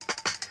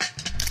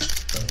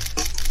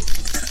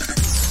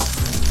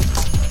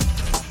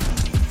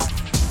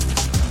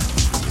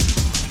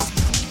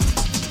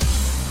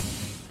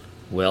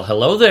Well,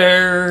 hello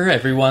there,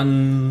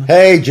 everyone.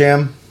 Hey,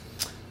 Jim.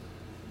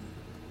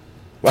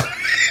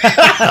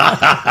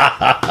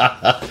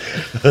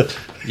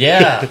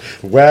 Yeah.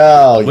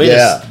 Well,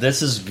 yeah.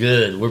 This is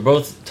good. We're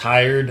both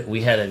tired.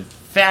 We had a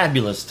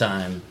fabulous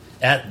time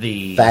at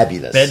the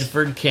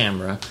Bedford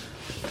Camera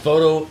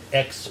Photo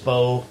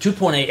Expo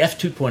 2.8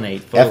 F2.8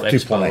 Photo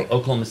Expo,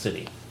 Oklahoma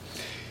City.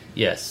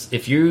 Yes,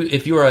 if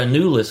you are a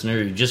new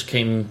listener who just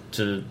came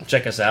to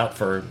check us out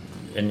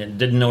and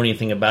didn't know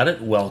anything about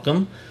it,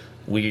 welcome.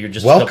 We're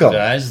just a couple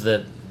guys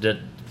that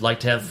like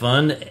to have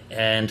fun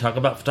and talk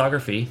about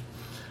photography.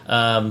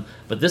 But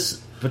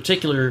this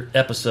particular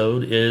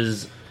episode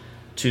is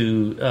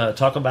to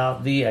talk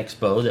about the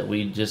expo that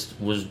we just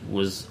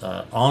was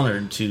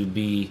honored to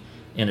be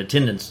in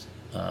attendance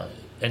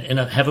and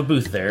have a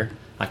booth there.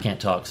 I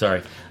can't talk.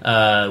 Sorry.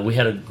 We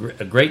had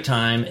a great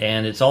time,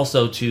 and it's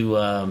also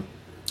to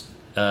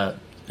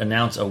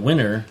announce a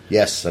winner.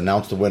 Yes,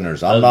 announce the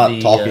winners. I'm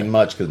not talking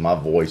much because my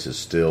voice is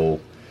still.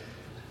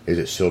 Is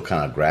it still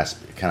kind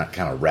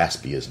of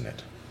raspy, isn't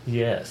it?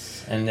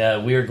 Yes,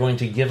 and we are going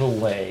to give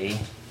away.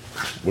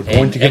 We're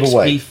going to give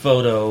away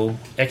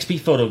XP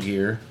Photo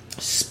Gear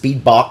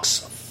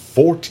Speedbox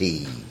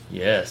 40.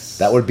 Yes,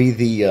 that would be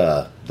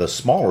the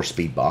smaller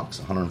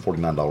Speedbox,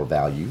 $149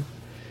 value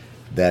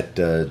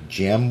that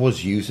Jim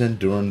was using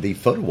during the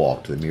photo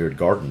walk to the Mirrored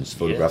Gardens,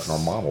 photographing our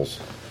models.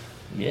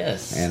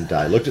 Yes, and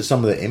I looked at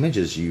some of the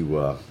images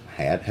you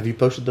had. Have you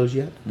posted those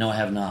yet? No, I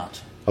have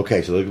not.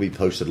 Okay, so they're going to be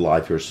posted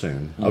live here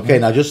soon. Mm-hmm. Okay,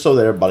 now just so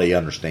that everybody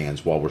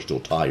understands while we're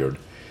still tired,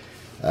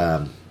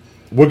 we're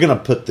going to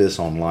put this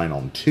online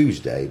on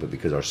Tuesday, but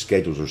because our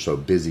schedules are so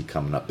busy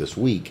coming up this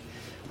week,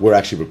 we're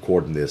actually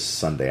recording this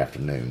Sunday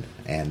afternoon.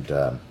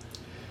 And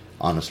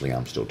honestly,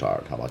 I'm still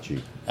tired. How about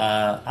you?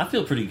 I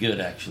feel pretty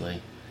good,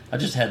 actually. I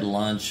just had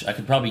lunch. I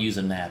could probably use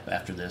a nap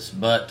after this,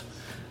 but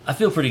I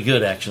feel pretty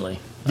good, actually.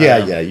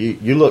 Yeah,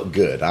 you look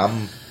good.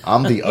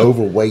 I'm the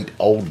overweight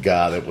old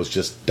guy that was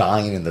just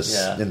dying in the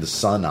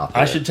sun out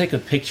there. I should take a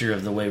picture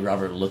of the way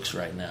Robert looks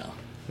right now.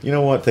 You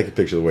know what? Take a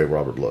picture of the way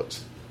Robert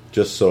looks,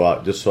 just so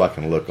I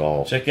can look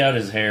all. Check out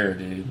his hair,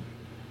 dude.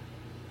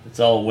 It's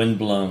all wind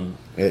blown.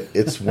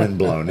 It's wind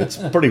blown. It's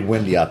pretty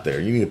windy out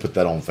there. You need to put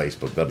that on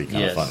Facebook. That'd be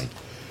kind of funny.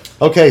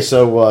 Okay,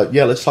 so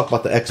let's talk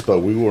about the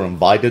expo. We were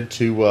invited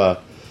to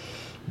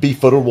be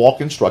photo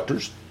walk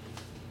instructors.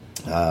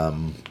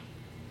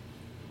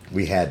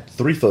 We had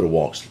 3 photo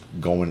walks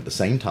going at the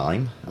same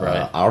time.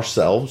 Right.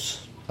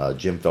 Ourselves,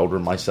 Jim Felder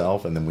and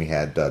myself, and then we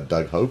had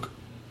Doug Hoke.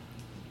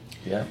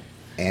 Yeah.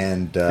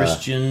 And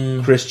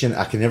Christian.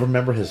 I can never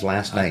remember his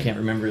last name. I can't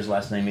remember his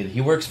last name either.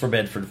 He works for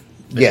Bedford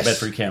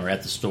Camera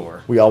at the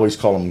store. We always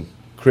call him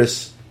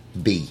Chris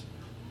B.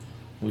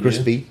 Chris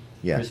B?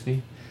 Yeah. Chris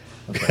B?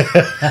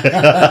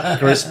 Okay.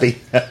 Chris B.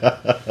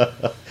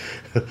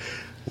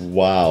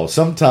 Wow.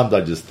 Sometimes I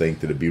just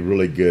think that it'd be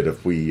really good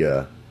if we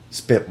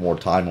spent more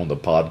time on the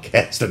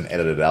podcast and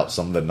edited out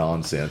some of the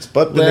nonsense.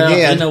 But then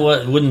again, you know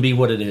what? It wouldn't be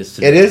what it is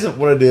today. It isn't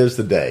what it is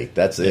today.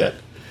 That's it.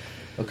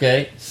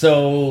 Okay,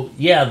 so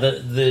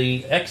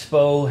the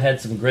expo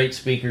had some great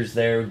speakers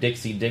there.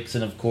 Dixie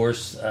Dixon, of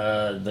course,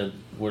 and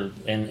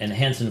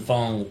Hanson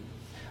Fong.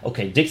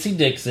 Okay, Dixie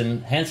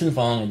Dixon, Hanson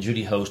Fong, and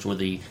Judy Host were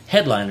the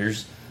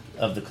headliners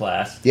of the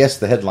class. Yes,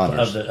 the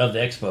headliners of the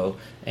expo,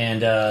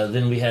 and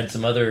then we had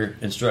some other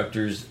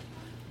instructors.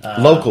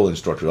 Local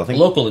instructors, I think.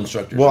 Local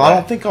instructors. Well, right. I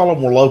don't think all of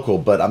them were local,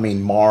 but I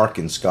mean, Mark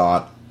and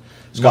Scott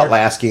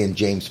Lasky and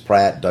James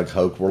Pratt, Doug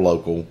Hoke were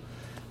local.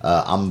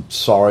 I'm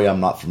sorry, I'm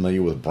not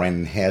familiar with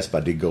Brandon Hess,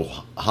 but I did go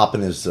hop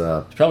in his.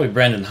 It's probably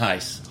Brandon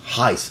Heiss.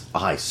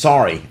 Heiss.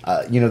 Sorry,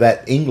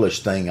 that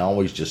English thing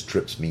always just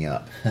trips me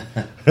up.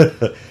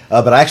 But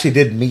I actually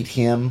did meet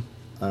him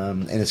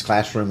in his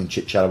classroom and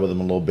chit-chatted with him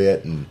a little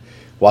bit, and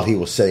while he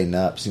was setting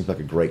up, seems like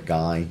a great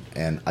guy.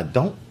 And I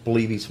don't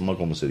believe he's from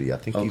Oklahoma City. I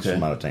think he's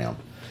from out of town.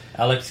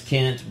 Alex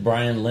Kent,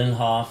 Brian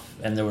Linhoff,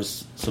 and there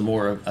was some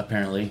more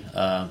apparently.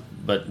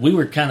 But we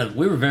were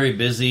very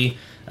busy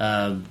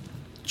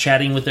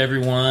chatting with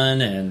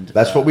everyone, and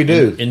that's what we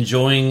do.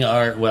 Enjoying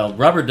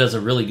Robert does a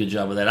really good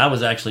job of that. I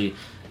was actually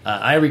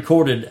I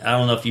recorded. I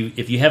don't know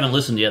if you haven't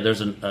listened yet.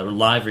 There's a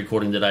live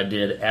recording that I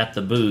did at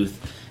the booth,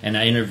 and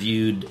I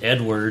interviewed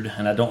Edward,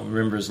 and I don't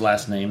remember his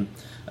last name.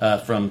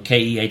 From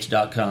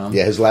KEH.com.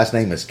 Yeah, his last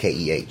name is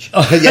KEH.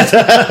 Oh. Yes.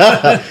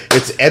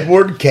 It's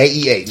Edward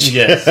KEH.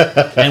 Yes.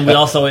 And we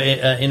also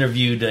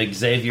interviewed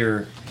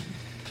Xavier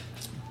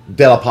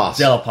De La Paz.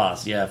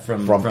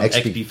 From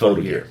XP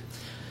Photo Gear.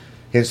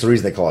 Hence the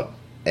reason they call it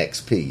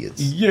XP.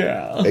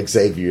 It's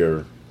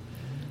Xavier.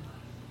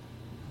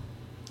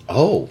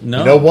 Oh, no.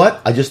 You know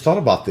what? I just thought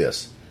about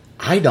this.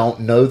 I don't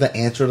know the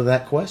answer to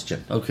that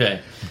question.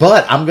 Okay.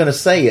 But I'm going to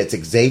say it's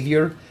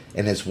Xavier,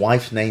 and his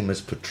wife's name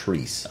is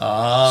Patrice.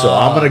 Ah. So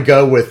I'm going to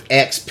go with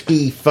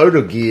XP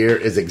Photo Gear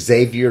is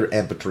Xavier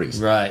and Patrice.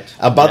 Right.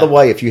 By the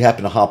way, if you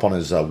happen to hop on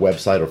his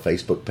website or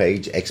Facebook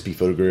page,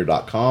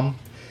 xpphotogear.com,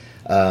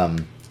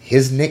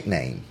 his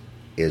nickname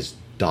is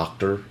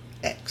Dr.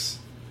 X.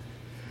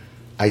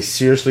 I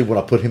seriously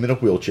want to put him in a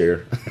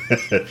wheelchair,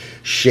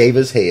 shave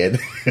his head,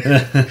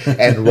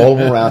 and roll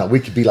him around, and we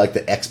could be like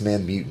the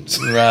X-Men mutants.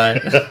 Right.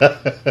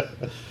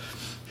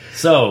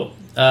 So,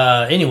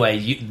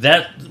 anyway,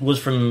 that was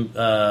from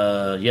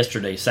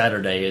yesterday,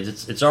 Saturday.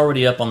 It's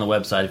already up on the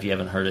website if you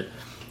haven't heard it.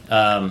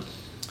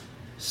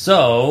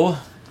 So,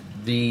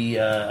 the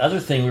other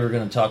thing we were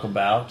going to talk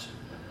about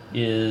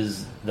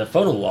is the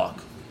photo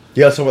walk.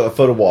 Yeah, so with the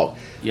photo walk.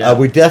 Yeah.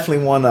 We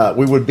definitely want to...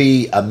 We would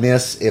be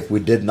amiss if we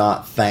did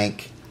not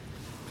thank...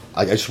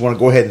 I just want to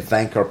go ahead and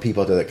thank our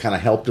people that kind of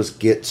helped us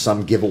get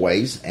some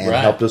giveaways and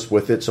helped us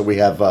with it. So we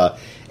have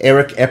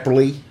Eric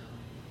Epperly.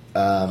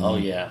 Oh,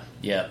 yeah.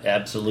 Yeah,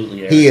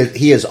 absolutely, Eric.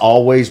 He has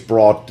always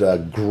brought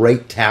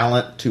great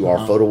talent to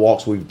our photo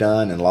walks we've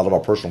done and a lot of our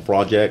personal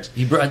projects.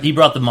 He brought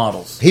the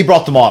models. He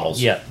brought the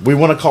models. Yeah. We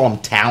want to call them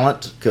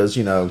talent because,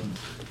 you know...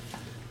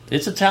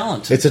 It's a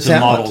talent. It's a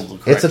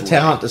talent. It's a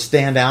talent to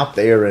stand out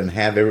there and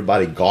have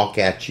everybody gawk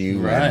at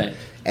you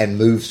and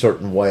move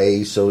certain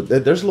ways. So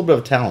there's a little bit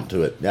of talent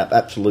to it. Yeah,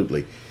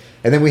 absolutely.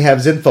 And then we have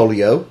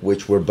Zenfolio,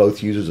 which we're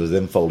both users of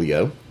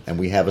Zenfolio, and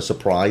we have a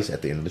surprise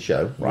at the end of the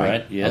show.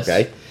 Right. Yes.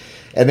 Okay.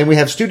 And then we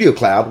have Studio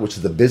Cloud, which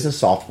is the business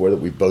software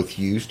that we both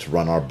use to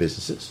run our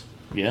businesses.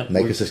 Yeah.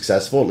 Make us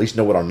successful. At least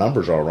know what our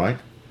numbers are. Right.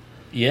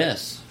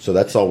 Yes. So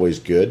that's always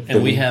good.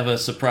 And we have a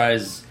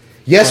surprise.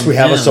 Yes, we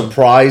have a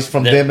surprise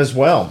from them as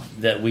well.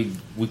 That we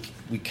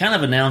kind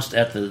of announced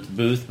at the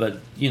booth, but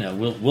you know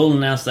we'll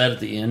announce that at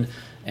the end.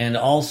 And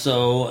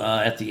also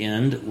at the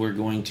end, we're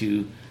going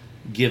to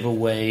give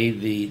away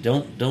the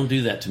don't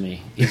do that to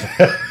me.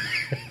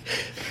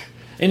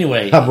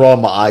 Anyway, I'm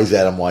rolling my eyes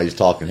at him while he's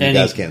talking. You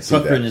guys can't see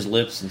that. Puckering his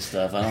lips and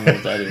stuff. I don't know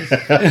what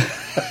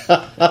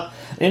that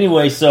is.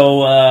 Anyway,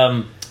 so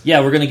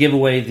we're going to give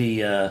away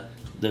the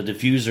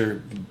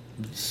diffuser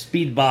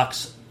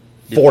Speedbox.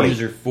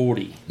 Diffuser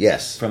 40.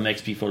 Yes. From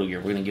XP Photo Gear.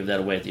 We're going to give that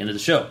away at the end of the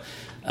show.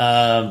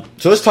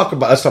 So let's talk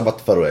about the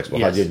Photo Expo.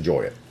 Yes. How did you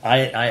enjoy it?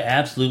 I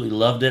absolutely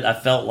loved it. I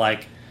felt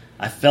like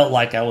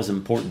I was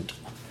important.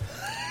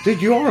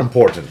 Dude, you are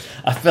important.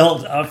 I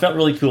felt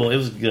really cool. It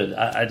was good.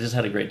 I just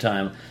had a great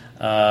time.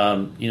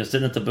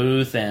 Sitting at the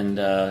booth and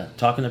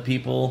talking to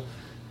people,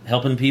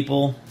 helping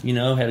people.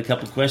 Had a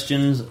couple of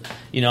questions.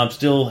 I'm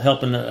still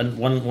helping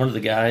one of the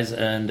guys,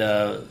 and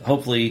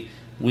hopefully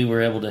we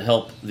were able to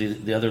help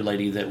the other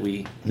lady that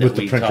we talked with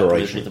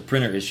the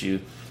printer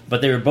issue.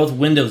 But they were both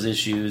Windows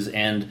issues,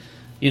 and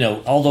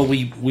although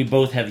we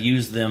both have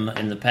used them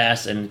in the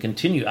past and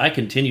I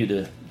continue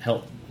to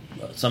help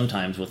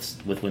sometimes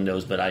with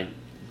Windows, but I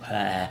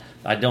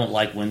don't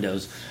like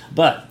Windows.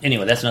 But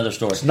anyway, that's another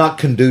story. It's not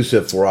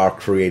conducive for our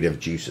creative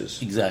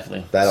juices.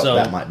 Exactly.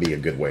 That might be a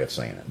good way of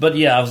saying it. But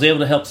yeah, I was able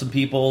to help some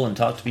people and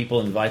talk to people,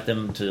 invite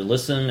them to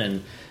listen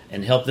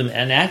and help them.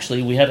 And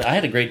actually, I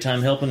had a great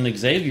time helping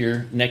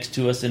Xavier next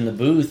to us in the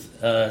booth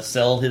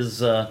sell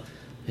his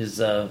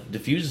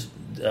diffusers,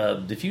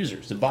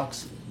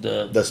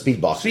 the speed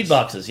boxes. Speed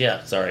boxes,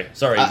 yeah. Sorry.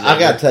 I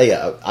got to tell you,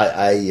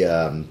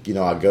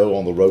 I go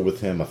on the road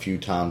with him a few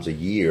times a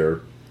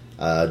year,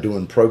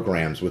 doing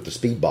programs with the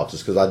speed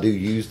boxes because I do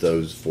use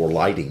those for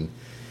lighting.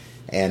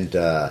 And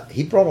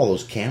he brought all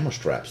those camera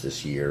straps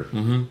this year.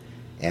 Mm-hmm.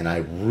 And I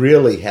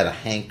really had a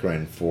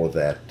hankering for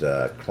that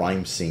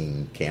crime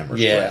scene camera strap.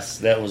 Yes,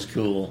 that was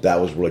cool. That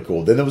was really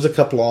cool. Then there was a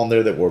couple on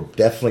there that were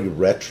definitely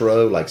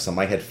retro, like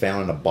somebody had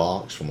found in a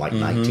box from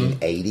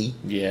 1980.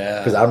 Yeah.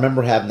 Because I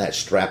remember having that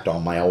strapped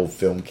on my old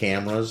film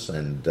cameras.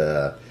 And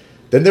then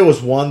there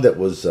was one that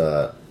was,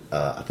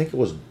 I think it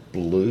was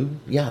blue.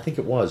 Yeah, I think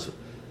it was.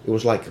 It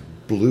was like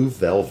blue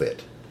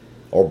velvet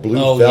or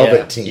blue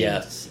velvet team.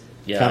 Yes.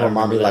 Yeah, kind of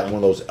reminded me like one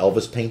of those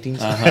Elvis paintings.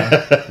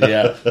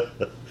 Yeah.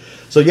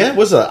 So yeah,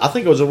 I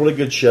think it was a really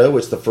good show.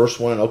 It's the first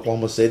one in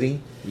Oklahoma City.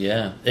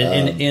 Yeah,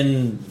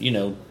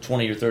 in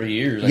 20 or 30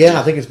 years.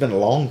 I think it's been a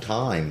long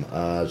time.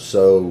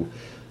 So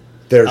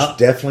there's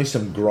definitely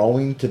some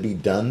growing to be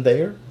done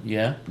there.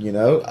 Yeah,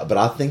 but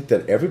I think I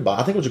think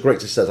it was a great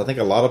success. I think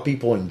a lot of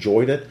people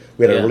enjoyed it.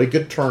 We had a really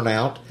good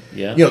turnout.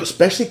 Yeah,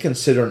 especially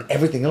considering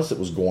everything else that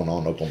was going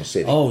on in Oklahoma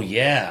City. Oh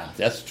yeah,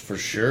 that's for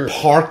sure.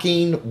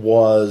 Parking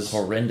was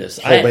horrendous.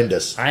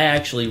 I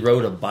actually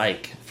rode a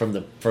bike from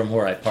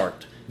where I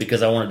parked,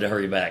 because I wanted to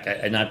hurry back.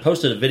 I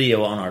posted a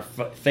video on our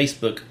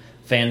Facebook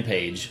fan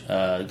page.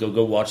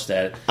 Go watch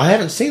that. I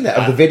haven't seen that.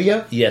 Of the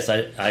video? Yes,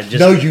 I just...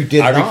 No, you did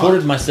not. I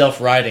recorded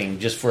myself riding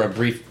just for a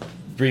brief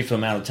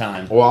amount of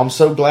time. Well, I'm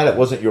so glad it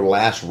wasn't your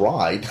last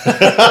ride.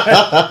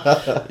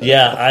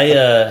 Yeah,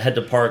 I had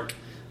to park.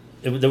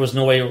 There was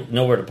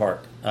nowhere to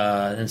park.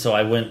 And so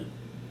I went...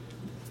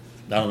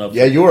 I don't know.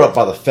 You were up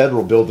by the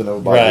federal building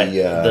over by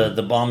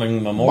the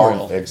bombing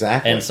memorial.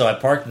 Exactly. And so I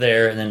parked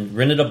there and then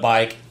rented a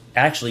bike,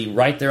 actually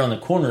right there on the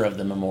corner of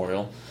the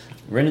memorial.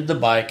 Rented the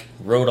bike,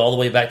 rode all the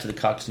way back to the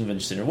Cox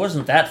Convention Center. It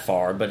wasn't that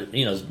far, but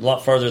it's a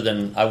lot farther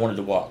than I wanted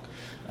to walk.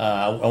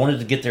 I wanted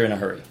to get there in a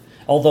hurry.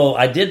 Although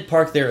I did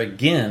park there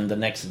again the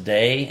next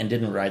day and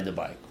didn't ride the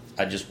bike.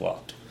 I just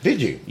walked.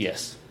 Did you?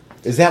 Yes.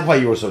 Is that why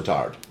you were so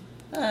tired?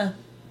 It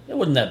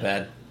wasn't that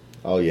bad.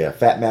 Oh, yeah.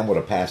 Fat man would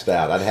have passed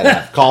out. I'd had to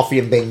have coffee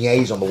and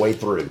beignets on the way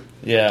through.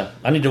 Yeah.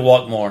 I need to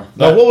walk more.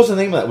 Now, what was the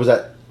name of that? Was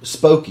that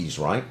Spokies,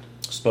 right?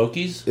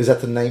 Spokies? Is that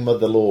the name of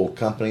the little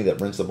company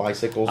that rents the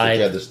bicycles that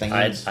you have the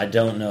stands? I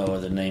don't know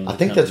the name of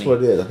the company. That's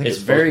what it is. I think it's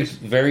very,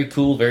 very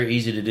cool, very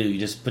easy to do. You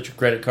just put your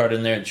credit card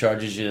in there. It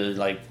charges you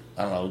like,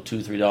 I don't know,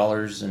 $2,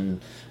 $3,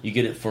 and you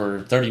get it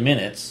for 30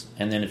 minutes.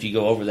 And then if you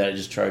go over that, it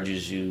just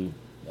charges you...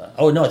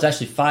 it's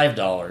actually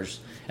 $5.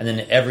 And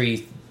then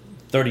every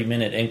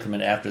 30-minute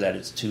increment after that,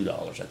 it's $2,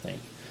 I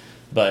think.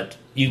 But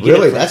you get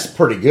really? That's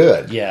pretty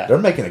good. Yeah. They're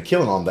making a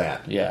killing on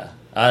that. Yeah.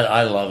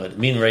 I love it.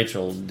 Me and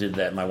Rachel did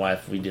that. My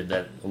wife, we did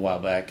that a while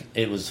back.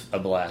 It was a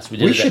blast.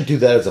 We should do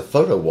that as a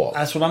photo walk.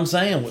 That's what I'm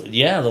saying.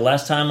 Yeah, the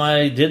last time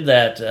I did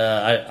that,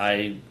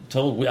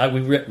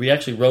 we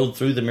actually rode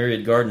through the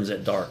Myriad Gardens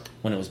at dark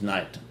when it was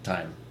night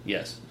time.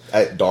 Yes.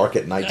 At dark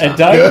at nighttime. At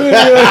dark?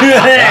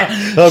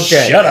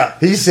 Okay. Shut up.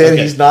 He said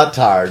he's not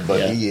tired,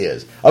 but he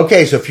is.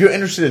 Okay, so if you're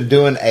interested in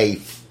doing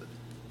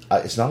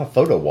it's not a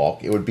photo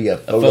walk. It would be a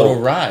photo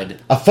ride.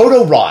 A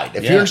photo ride.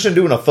 If you're interested in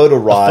doing a photo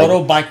ride. A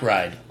photo bike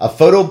ride. A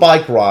photo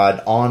bike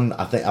ride on,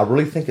 I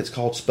really think it's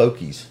called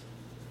Spokies.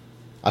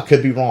 I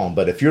could be wrong,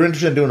 but if you're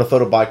interested in doing a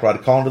photo bike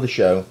ride, call into the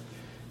show.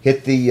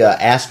 Hit the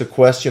ask a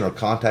question or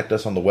contact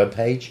us on the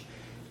webpage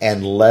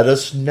and let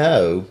us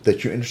know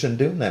that you're interested in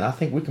doing that. I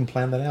think we can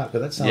plan that out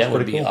because that sounds pretty cool.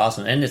 That would be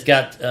awesome. And it's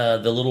got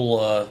the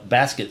little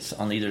baskets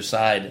on either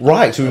side.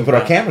 Right, so we can put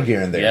our camera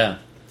gear in there. Yeah.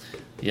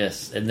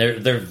 Yes, and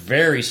they're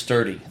very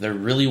sturdy. They're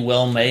really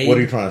well made. What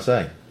are you trying to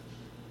say?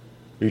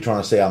 Are you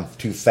trying to say I'm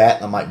too fat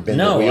and I might bend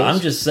the wheels? No, I'm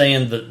just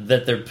saying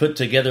that they're put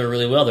together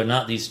really well. They're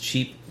not these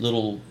cheap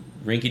little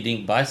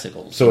rinky-dink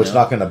bicycles. So it's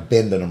not going to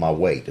bend under my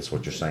weight. Is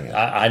what you're saying?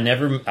 I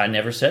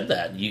never said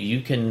that.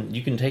 You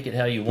can take it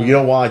how you want. Well, you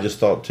know why I just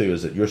thought too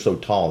is that you're so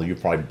tall, you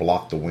probably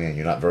block the wind.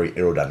 You're not very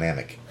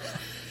aerodynamic.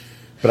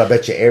 But I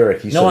bet you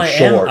Eric, he's so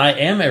short. I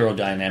am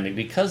aerodynamic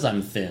because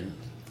I'm thin.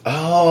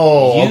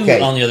 Oh, okay.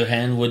 You, on the other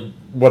hand, would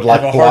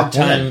like have a hard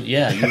time. Wind.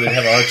 Yeah, you would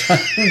have a hard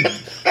time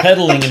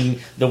pedaling in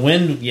the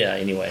wind. Yeah.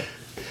 Anyway.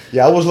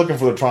 Yeah, I was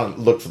trying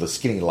to look for the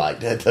skinny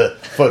light at the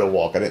photo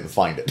walk. I didn't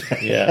find it.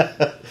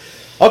 Yeah.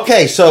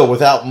 Okay, so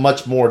without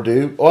much more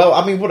ado, well,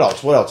 I mean, what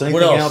else?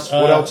 Anything else?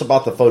 What else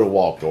about the photo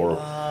walk? Or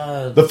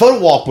the photo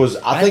walk was,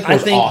 I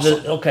think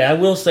awesome. I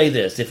will say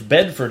this: if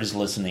Bedford is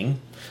listening,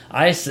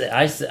 I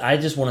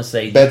just want to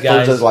say, Bedford you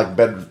guys, is like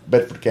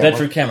Bedford Camera.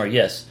 Bedford Camera,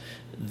 yes.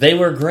 They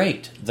were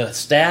great. The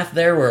staff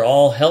there were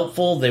all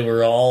helpful. They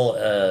were all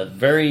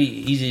very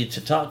easy to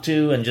talk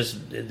to, and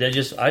I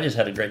just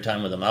had a great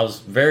time with them. I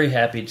was very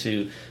happy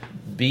to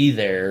be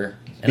there.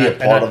 Be a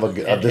part of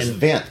this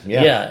event.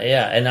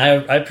 Yeah. And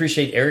I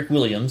appreciate Eric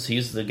Williams.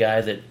 He's the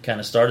guy that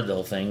kind of started the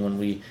whole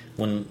thing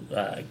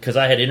because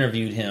I had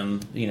interviewed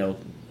him,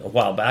 a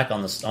while back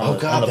on the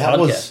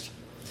podcast.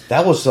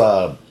 That was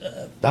a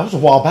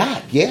while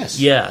back. Yes.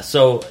 Yeah.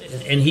 So,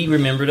 and he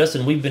remembered us,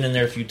 and we've been in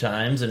there a few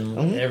times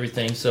and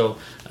everything. So,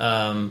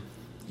 I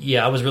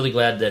was really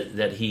glad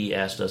that he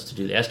asked us to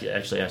do that.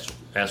 Actually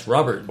asked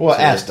Robert. Well,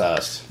 asked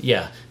us.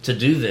 Yeah, to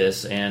do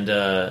this, and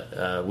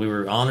we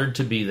were honored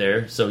to be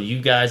there. So,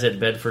 you guys at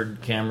Bedford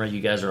Camera,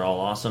 you guys are all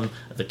awesome.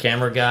 The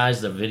camera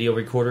guys, the video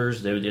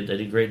recorders, they did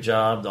a great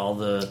job. All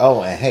the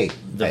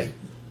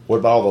what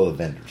about all the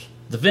vendors?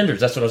 The vendors,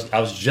 that's what I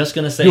was just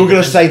going to say. You were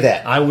going to say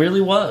that. I really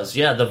was.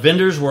 Yeah, the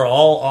vendors were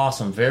all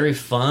awesome. Very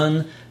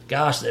fun.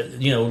 Gosh, it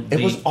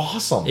was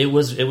awesome. It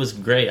was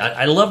great.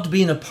 I loved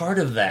being a part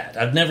of that.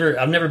 I've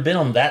never been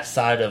on that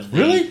side of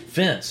the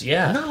fence.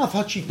 Yeah. No, I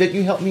thought didn't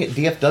you help me at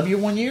DFW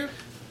one year?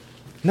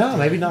 No,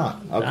 maybe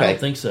not. Okay. I don't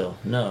think so.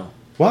 No.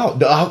 Wow,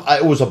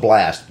 it was a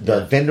blast.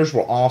 The vendors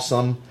were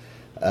awesome.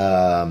 KH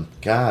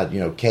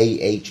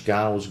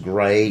guy was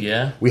great.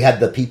 Yeah. We had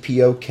the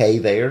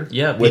PPOK there.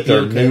 Yeah, with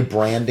their new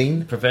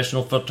branding.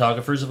 Professional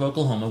Photographers of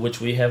Oklahoma,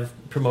 which we have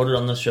promoted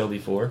on the show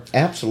before.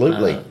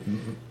 Absolutely.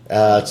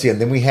 Let's see,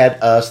 and then we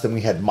had us. Then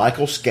we had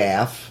Michael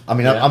Scaff. I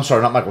mean, I'm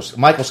sorry, not Michael.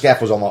 Michael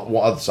Scaff was on the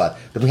other side.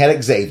 Then we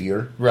had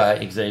Xavier.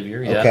 Right,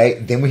 Xavier. Yeah. Okay.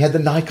 Then we had the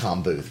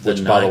Nikon booth. By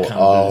the way,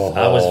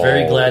 I was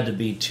very glad to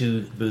be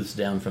 2 booths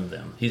down from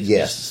them.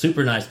 He's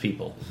super nice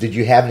people. Did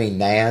you have any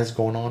NAS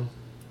going on?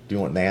 Do you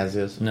know what NAS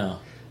is? No.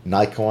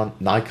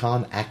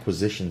 Nikon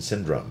Acquisition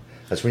Syndrome.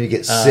 That's when you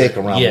get sick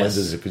around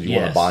lenses because you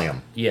want to buy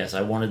them. Yes,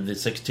 I wanted the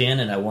 610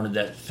 and I wanted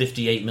that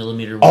 58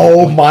 millimeter.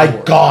 Oh my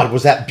God,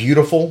 was that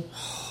beautiful?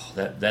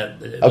 That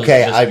was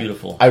just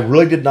beautiful. I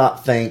really did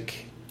not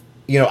think.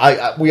 We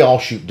all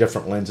shoot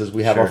different lenses.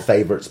 We have our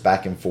favorites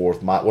back and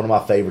forth. One of my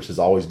favorites has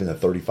always been the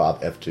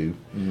 35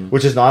 f2,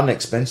 which is not an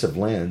expensive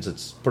lens.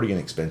 It's pretty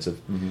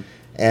inexpensive. Mm-hmm.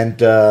 And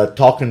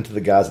talking to the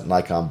guys at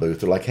Nikon booth,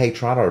 they're like, "Hey,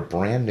 try our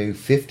brand new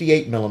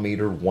 58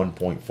 millimeter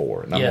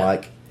 1.4." And I'm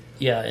like,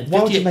 "Yeah,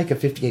 why would you make a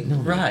 58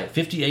 millimeter?" Right,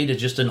 58 is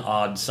just an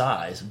odd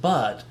size.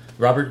 But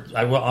Robert,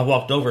 I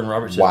walked over and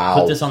Robert said, "Wow,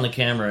 put this on the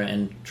camera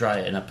and try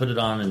it." And I put it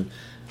on, and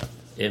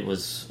It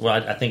was, well,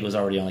 I think it was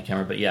already on the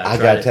camera, but yeah. I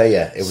got to tell you,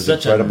 it was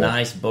such incredible. a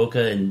nice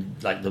bokeh and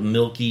like the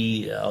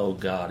milky, oh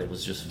God, it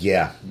was just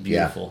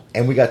beautiful. Yeah.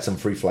 And we got some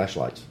free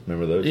flashlights.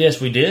 Remember those?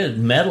 Yes, we did.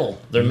 Metal.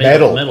 They're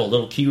made of metal.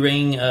 Little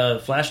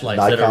keyring flashlights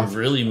Nikon. That are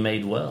really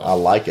made well. I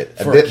like it.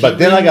 But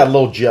then I got a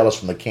little jealous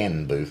from the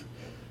Canon booth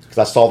because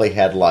I saw they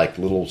had like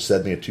little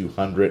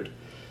 70-200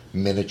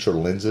 miniature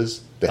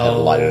lenses. They had a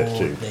light in it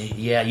too.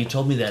 You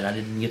told me that. I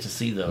didn't get to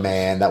see those.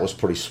 Man, that was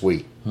pretty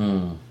sweet.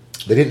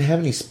 They didn't have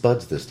any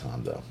spuds this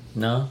time, though.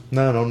 No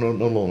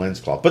little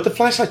lens cloth. But the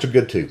flashlights are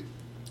good too.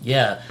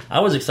 Yeah, I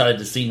was excited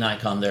to see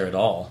Nikon there at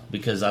all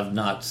because I've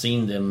not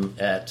seen them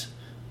at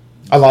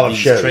a lot of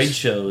shows, trade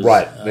shows,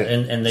 right?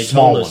 And they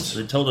told us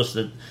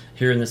that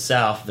here in the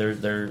South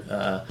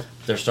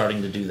they're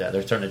starting to do that.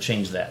 They're starting to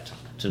change that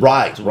to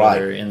where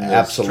they're in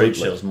those trade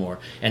shows more.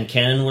 And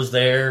Canon was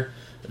there.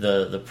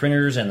 The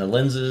printers and the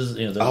lenses.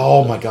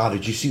 Oh my God!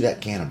 Did you see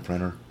that Canon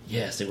printer?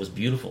 Yes, it was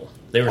beautiful.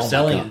 They were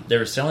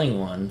selling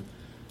one.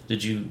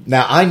 Did you?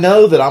 Now I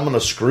know that I'm going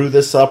to screw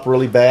this up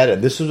really bad,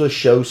 and this is a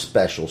show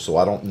special, so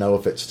I don't know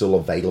if it's still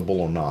available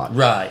or not.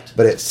 Right.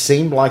 But it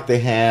seemed like they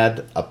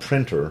had a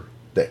printer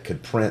that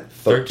could print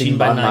 13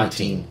 by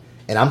 19,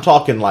 and I'm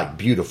talking like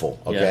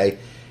beautiful. Okay, yeah.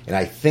 And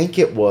I think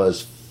it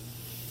was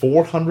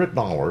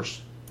 $400.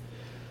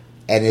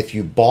 And if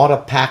you bought a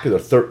packet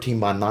of 13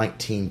 by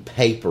 19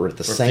 paper at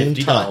the same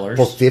time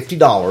for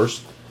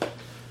 $50,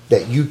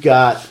 that you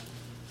got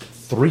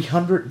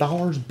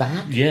 $300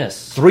 back?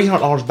 Yes.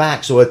 $300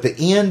 back. So at the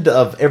end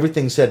of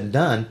everything said and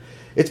done,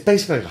 it's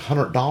basically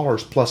 $100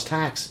 plus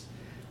tax.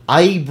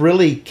 I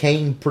really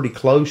came pretty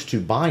close to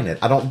buying it.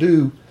 I don't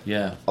do,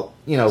 so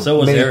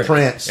many Eric.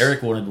 prints.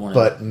 Eric wanted one.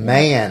 But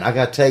man, I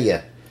got to tell you.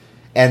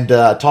 And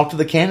talk to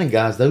the Canon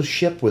guys. Those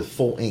ship with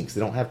full inks.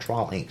 They don't have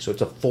trial ink. So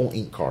it's a full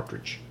ink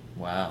cartridge.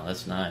 Wow,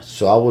 that's nice.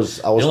 So I was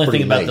the only pretty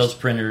thing about amazed. those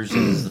printers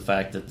is the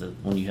fact that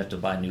when you have to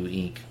buy new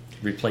ink,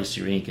 replace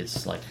your ink,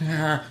 it's like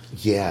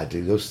yeah,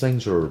 dude, those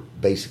things are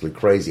basically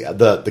crazy.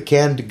 The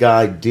Canon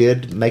guy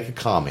did make a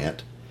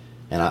comment,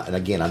 and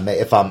again,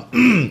 if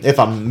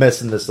I'm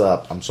messing this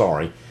up, I'm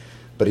sorry,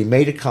 but he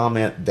made a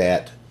comment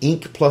that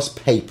ink plus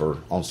paper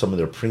on some of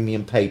their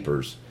premium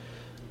papers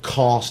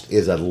cost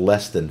is at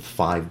less than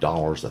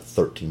 $5 a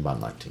 13 by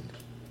 19.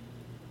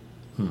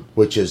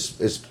 Which is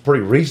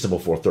pretty reasonable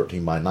for a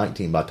 13 by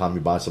 19 by the time you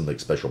buy some of the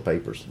special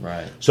papers.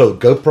 Right. So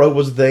GoPro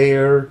was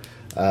there.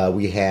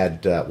 We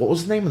had, what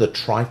was the name of the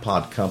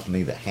tripod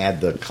company that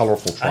had the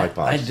colorful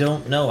tripods? I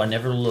don't know. I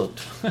never looked.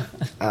 So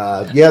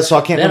I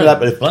can't remember that.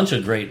 But a bunch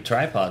of great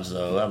tripods,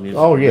 though. I mean,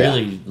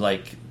 really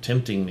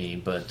tempting me.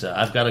 But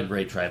I've got a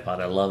great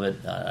tripod. I love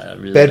it. I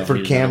really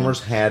Bedford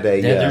Cameras had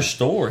a... They had their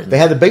store. They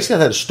had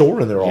basically had a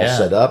store in there all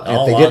set up. And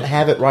if they didn't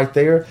have it right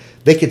there,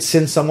 they could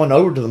send someone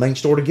over to the main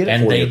store to get it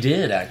for you. And they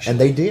did, actually. And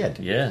they did.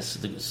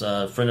 Yes.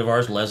 A friend of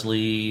ours,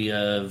 Leslie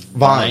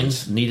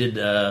Vines, needed...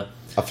 a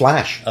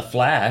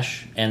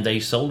flash, and they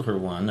sold her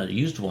one, a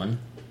used one.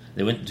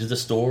 They went to the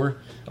store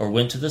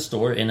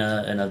in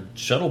a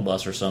shuttle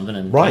bus or something,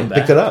 and came back.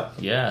 Pick it up.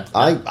 Yeah,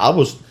 I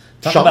was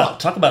shocked.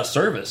 Talk about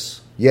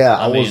service. Yeah,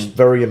 I was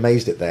very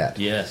amazed at that.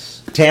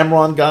 Yes,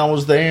 Tamron guy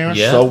was there.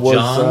 Yeah, so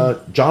was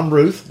John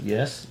Ruth.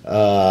 Yes,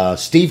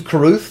 Steve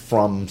Caruth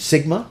from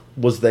Sigma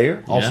was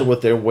there, also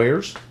with their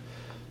wares.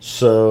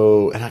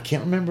 So, and I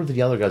can't remember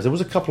the other guys. There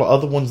was a couple of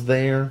other ones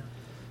there.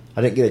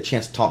 I didn't get a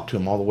chance to talk to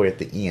them all the way at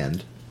the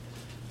end.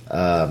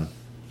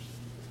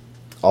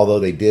 Although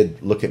they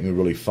did look at me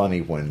really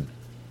funny when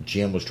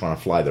Jim was trying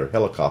to fly their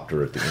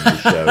helicopter at the end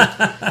of the show.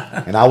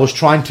 And I was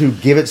trying to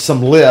give it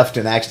some lift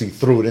and actually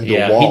threw it into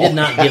a wall. He did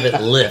not give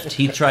it lift.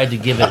 He tried to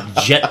give it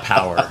jet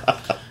power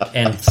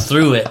and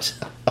threw it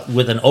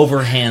with an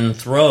overhand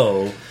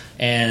throw.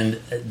 And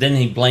then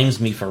he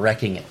blames me for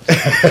wrecking it.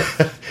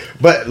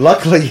 But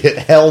luckily it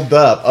held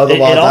up.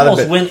 Otherwise, it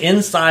almost went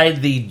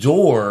inside the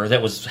door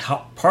that was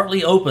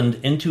partly opened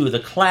into the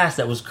class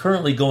that was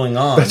currently going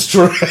on. That's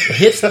true.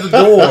 Hits the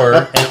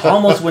door and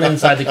almost went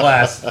inside the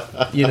class.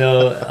 That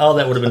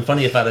would have been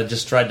funny if I'd have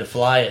just tried to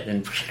fly it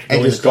and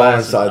just gone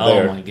inside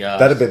there. Oh my god,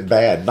 that'd have been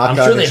bad. I'm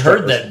sure they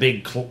heard that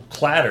big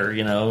clatter,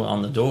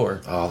 on the door.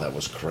 Oh, that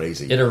was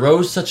crazy. It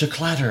arose such a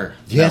clatter.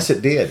 Yes,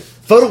 it did.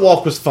 Photo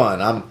walk was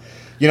fun.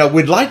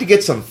 We'd like to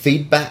get some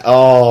feedback.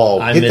 Oh,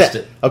 I missed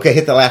it. Okay,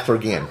 hit the laughter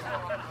again.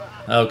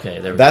 Okay,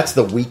 there we go. That's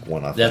the weak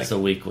one, I think. That's the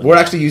weak one. We're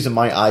actually using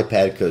my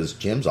iPad because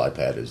Jim's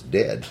iPad is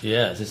dead.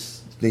 Yeah,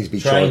 this needs to be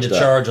trying charged to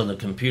charge on the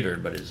computer,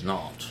 but it's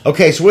not.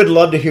 Okay, so we'd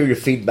love to hear your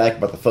feedback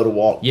about the photo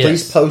walk. Yes.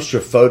 Please post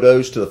your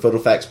photos to the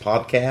PhotoFacts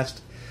podcast.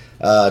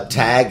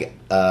 Tag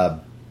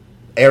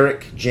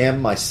Eric,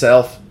 Jim,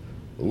 myself.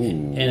 Ooh,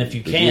 and if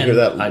you can, hear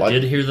that? I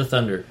did hear the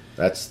thunder.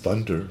 That's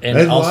thunder.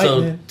 And also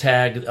lightning.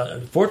 Tag,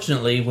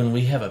 fortunately, when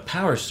we have a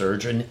power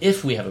surge, and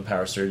if we have a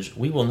power surge,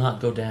 we will not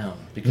go down.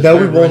 Because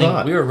we will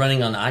not. We are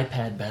running on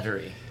iPad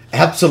battery.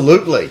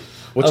 Absolutely.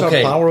 What's our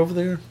power over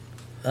there?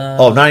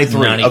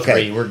 93. 93,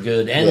 okay. We're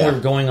good. And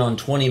we're going on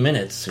 20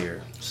 minutes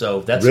here.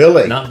 So that's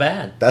really not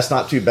bad. That's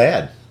not too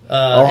bad.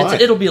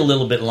 It'll be a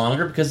little bit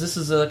longer because this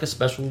is like a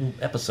special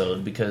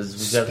episode because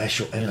we've got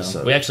special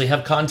episode. We actually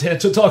have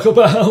content to talk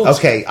about.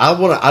 Okay,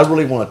 I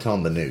really want to tell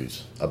them the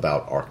news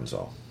about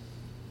Arkansas.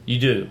 You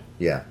do,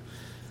 yeah.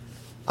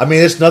 I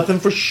mean, it's nothing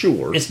for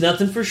sure. It's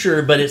nothing for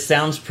sure, but it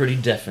sounds pretty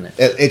definite.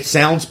 It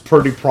sounds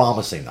pretty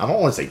promising. I don't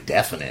want to say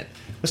definite.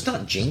 Let's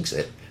not jinx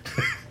it.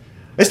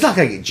 It's not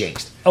going to get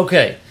jinxed.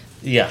 Okay.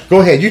 Yeah. Go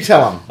ahead. You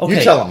tell him. Okay.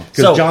 You tell him.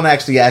 Because John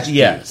actually asked you.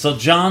 Yeah. So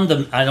John,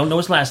 I don't know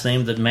his last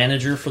name, the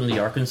manager from the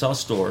Arkansas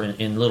store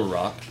in Little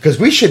Rock. Because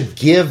we should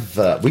give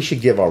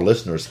our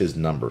listeners his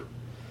number.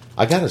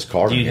 I got his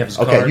card. Do you have his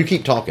card? Okay, you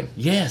keep talking.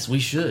 Yes, we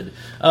should.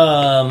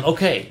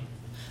 Okay.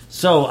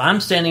 So I'm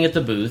standing at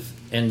the booth,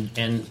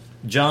 and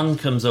John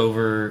comes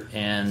over,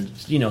 and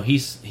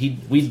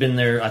we'd been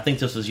there. I think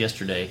this was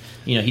yesterday.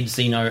 He'd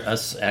seen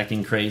us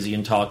acting crazy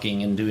and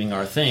talking and doing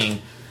our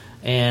thing,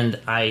 and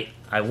I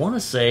want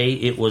to say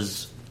it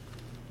was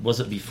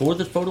it before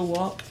the photo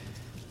walk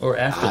or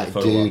after the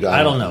photo walk?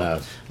 I don't know.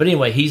 But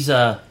anyway, he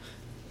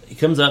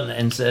comes up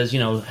and says,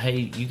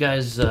 hey, you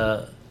guys.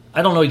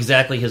 I don't know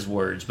exactly his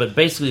words, but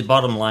basically, the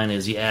bottom line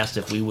is he asked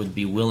if we would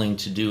be willing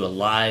to do a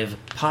live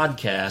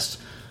podcast,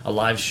 a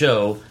live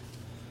show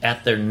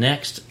at their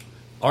next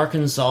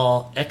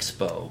Arkansas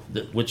Expo,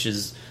 which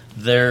is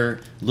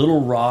their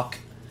Little Rock.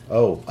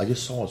 Oh, I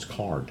just saw his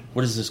card.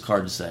 What does this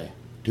card say?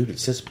 Dude, it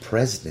says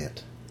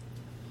president.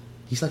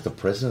 He's like the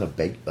president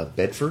of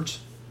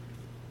Bedford's.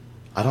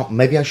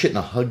 Maybe I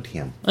shouldn't have hugged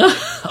him.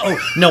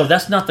 Oh, no,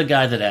 that's not the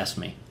guy that asked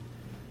me.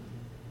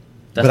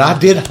 But I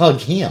did hug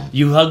him.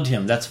 You hugged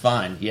him. That's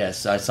fine.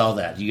 Yes, I saw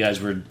that. You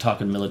guys were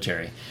talking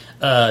military.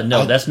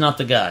 No, that's not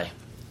the guy.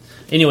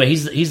 Anyway,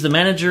 he's the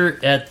manager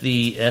at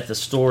the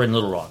store in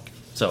Little Rock.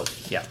 So,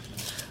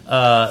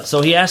 yeah.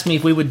 So he asked me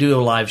if we would do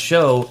a live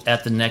show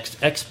at the next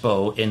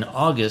expo in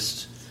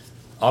August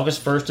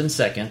 1st and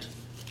 2nd.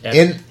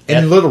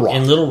 In Little Rock.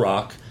 In Little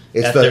Rock.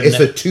 It's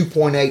a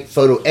 2.8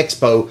 photo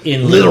expo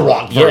in Little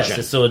Rock version.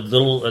 Yes, so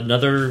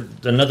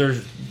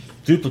another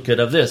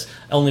duplicate of this.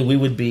 Only we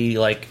would be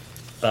like,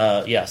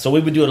 so we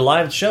would do a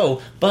live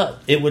show,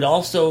 but it would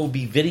also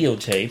be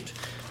videotaped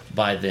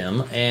by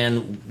them,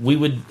 and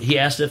he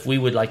asked if we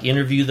would like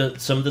interview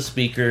some of the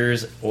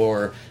speakers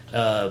or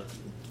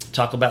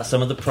talk about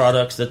some of the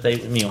products that they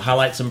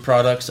highlight some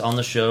products on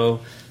the show.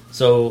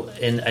 So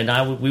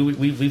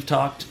we've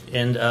talked,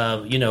 and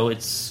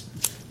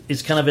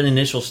it's kind of in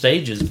initial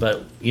stages,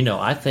 but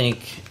I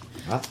think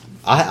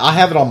I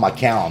have it on my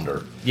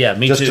calendar. Yeah,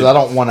 me just too. Just because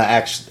I don't want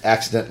to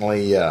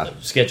accidentally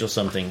schedule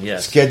something.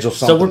 Yes, schedule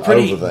something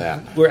over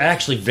that. We're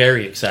actually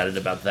very excited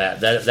about that.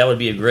 That would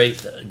be a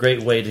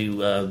great way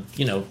to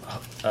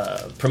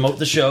promote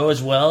the show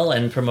as well,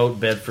 and promote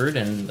Bedford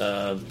and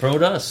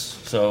promote us.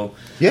 So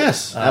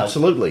yes,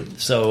 absolutely.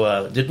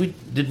 So did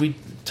we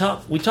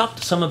talk? We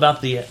talked some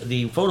about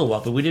the photo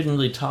walk, but we didn't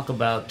really talk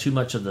about too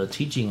much of the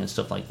teaching and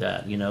stuff like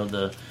that.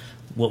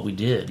 What we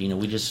did,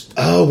 we just...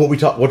 Oh,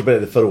 what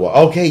about the photo walk?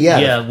 Okay,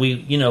 yeah.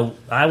 Yeah,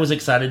 I was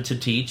excited to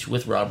teach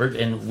with Robert,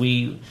 and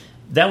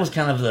that was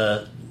kind of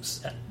the,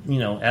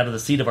 out of the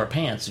seat of our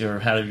pants, or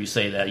however you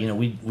say that.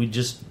 We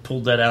just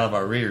pulled that out of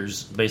our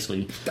rears,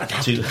 basically. Don't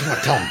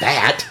tell them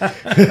that.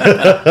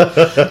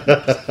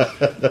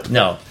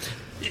 No.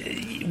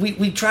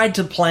 We tried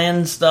to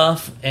plan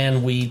stuff,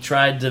 and we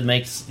tried to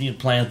make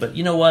plans, but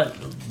you know what?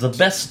 The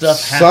best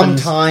stuff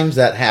happens... Sometimes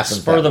that happens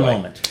spur of the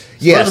moment.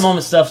 Yes. Spur of the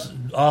moment stuff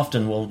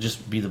often will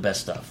just be the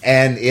best stuff.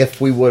 And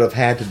if we would have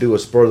had to do a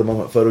spur of the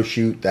moment photo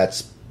shoot,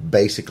 that's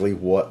basically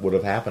what would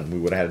have happened. We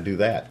would have had to do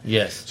that.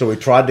 Yes. So we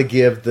tried to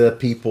give the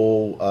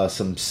people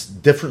some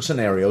different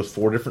scenarios,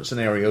 4 different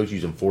scenarios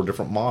using 4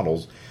 different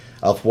models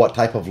of what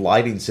type of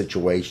lighting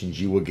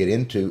situations you will get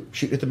into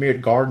shooting at the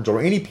Myriad Gardens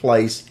or any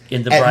place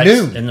in the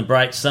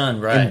bright sun,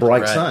 right? In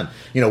bright sun.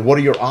 What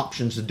are your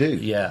options to do?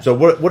 Yeah. So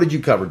what did you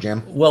cover,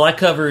 Jim? Well, I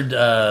covered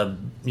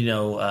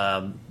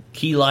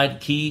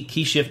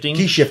key shifting.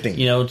 Key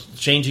shifting.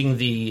 Changing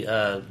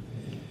the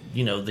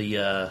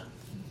the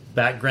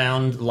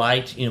background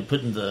light,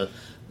 putting the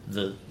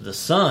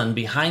sun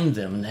behind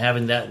them and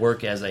having that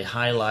work as a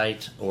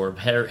highlight or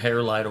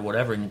hair light or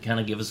whatever, and kind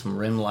of give us some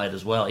rim light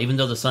as well. Even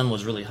though the sun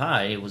was really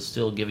high, it was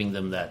still giving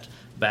them that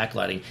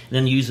backlighting. And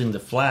then using the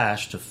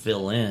flash to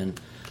fill in,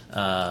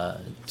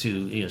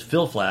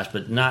 fill flash,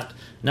 but not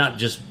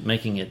just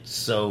making it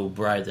so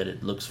bright that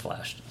it looks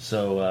flashed.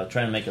 So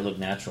trying to make it look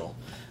natural.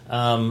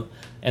 And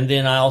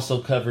then I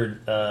also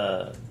covered,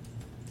 I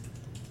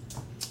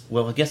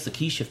guess the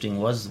key shifting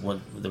was the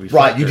reflector.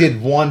 Right, you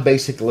did one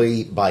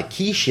basically by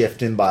key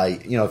shifting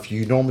if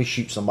you normally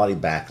shoot somebody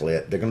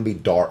backlit, they're going to be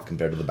dark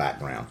compared to the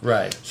background.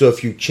 Right. So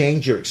if you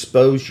change your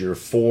exposure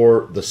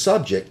for the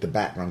subject, the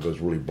background goes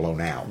really blown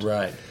out.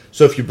 Right.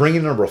 So if you bring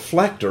in a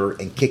reflector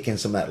and kick in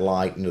some of that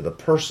light into the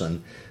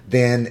person,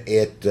 then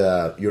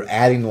you're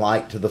adding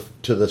light to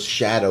the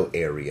shadow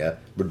area,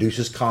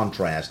 reduces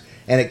contrast,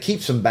 and it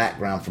keeps some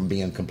background from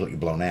being completely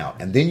blown out.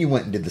 And then you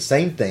went and did the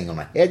same thing on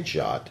a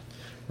headshot,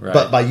 right,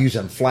 but by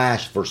using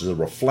flash versus a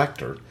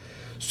reflector,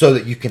 so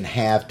that you can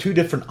have 2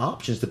 different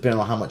options depending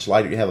on how much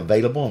light you have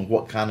available and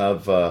what kind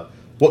of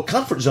what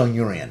comfort zone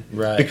you're in.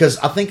 Right. Because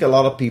I think a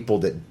lot of people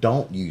that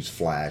don't use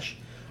flash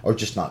are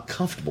just not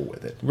comfortable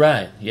with it.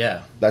 Right.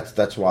 Yeah.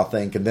 That's what I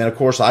think. And then of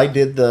course I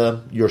did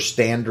your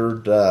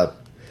standard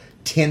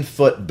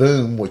 10-foot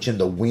boom, which in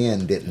the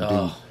wind didn't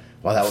do.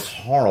 Well, that was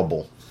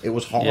horrible. It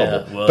was horrible,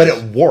 yeah, it was. But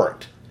it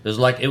worked. It was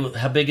like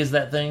how big is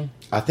that thing?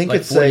 I think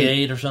like it's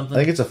 48 or something. I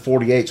think it's a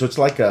 48. So it's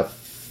like a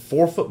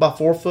 4 foot by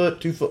 4 foot,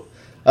 2 foot.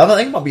 I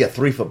think it might be a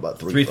 3 foot by 3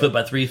 foot. 3 foot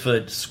by 3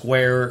 foot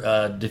square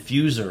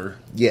diffuser.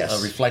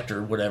 Yes.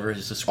 Reflector, whatever.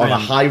 It's a screen. On a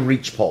high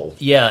reach pole.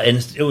 Yeah, and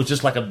it was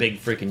just like a big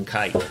freaking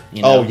kite.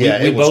 You Oh, know?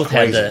 yeah, we it was both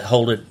crazy. had to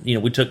hold it. You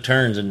know, we took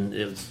turns, and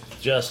it was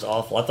just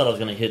awful. I thought I was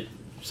going to hit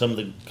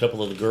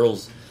couple of the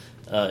girls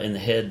in the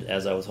head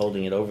as I was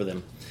holding it over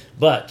them.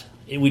 But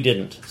we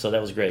didn't, so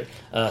that was great.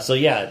 So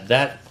yeah,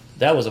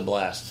 that was a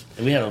blast.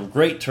 And we had a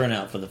great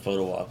turnout for the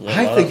photo walk.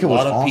 I think it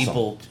was a lot of awesome.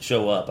 people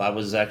show up. I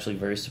was actually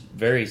very,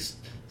 very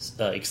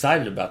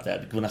excited about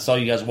that. Because when I saw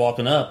you guys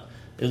walking up,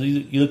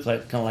 you looked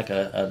like kind of like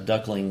a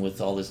duckling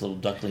with all these little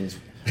ducklings.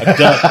 A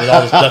duck with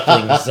all these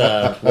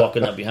ducklings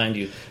walking up behind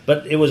you.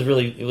 But it was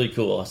really, really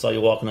cool. I saw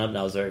you walking up, and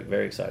I was very,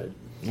 very excited.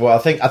 Well, I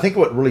think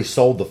what really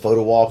sold the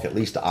photo walk, at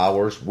least to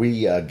ours,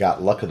 we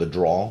got luck of the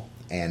draw.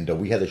 And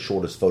we had the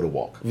shortest photo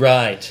walk.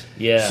 Right,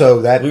 yeah.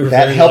 So that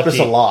helped us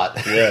a lot.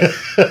 Yeah.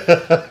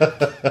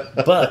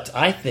 But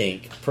I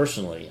think,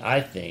 personally,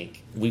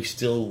 we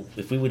still,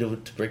 if we would have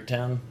went to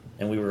Bricktown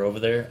and we were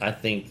over there, I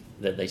think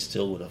that they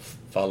still would have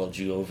followed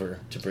you over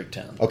to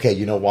Bricktown. Okay,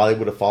 you know why they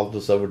would have followed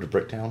us over to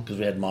Bricktown? Because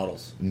we had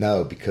models.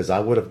 No, because I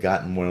would have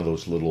gotten one of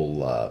those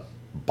little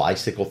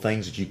bicycle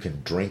things that you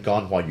can drink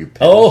on while you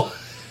pedal.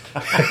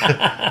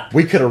 Oh!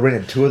 We could have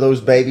rented 2 of those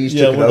babies,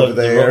 took it over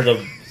there.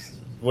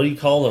 What do you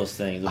call those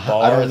things? The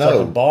bar? I don't know. It's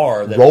like a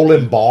bar.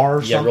 Rolling bar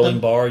or something? Yeah, rolling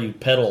bar. You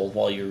pedal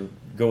while you're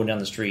going down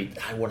the street.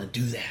 I want to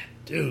do that.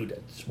 Dude,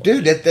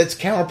 that's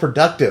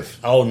counterproductive.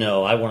 Oh,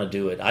 no, I want to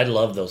do it. I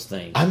love those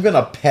things. I'm going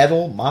to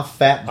pedal my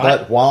fat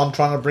butt while I'm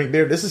trying to drink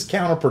beer. This is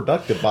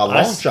counterproductive by a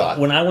long shot.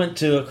 When I went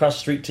to across the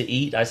street to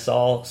eat, I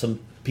saw some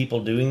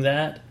people doing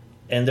that,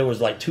 and there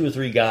was like 2 or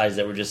 3 guys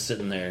that were just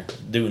sitting there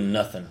doing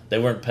nothing. They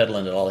weren't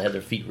pedaling at all. They had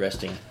their feet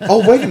resting.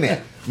 Oh, wait a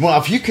minute.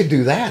 Well, if you could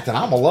do that, then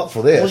I'm all up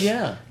for this. Well,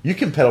 yeah. You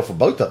can pedal for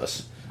both of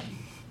us.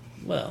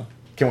 Well.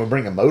 Can we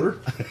bring a motor?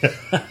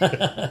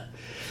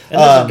 And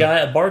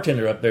there's a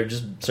bartender up there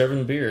just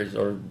serving beers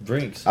or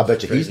drinks. I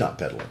bet you he's not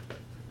pedaling.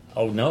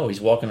 Oh, no,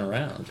 he's walking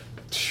around.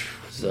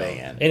 So,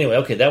 man. Anyway,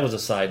 okay, that was a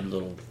side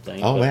little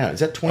thing. Oh, man. Is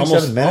that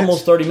 27 minutes?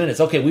 Almost 30 minutes.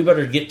 Okay, we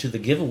better get to the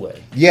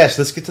giveaway. Yes,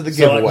 let's get to the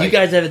giveaway. So you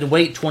guys had to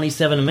wait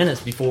 27 minutes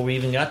before we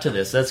even got to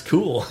this. That's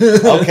cool.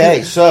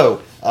 Okay,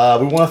 so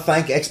we want to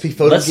thank XP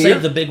Photo Let's Gear.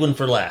 save the big one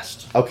for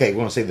last. Okay, we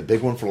want to save the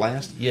big one for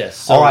last? Yes.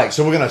 So, all right,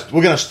 so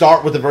we're gonna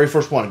start with the very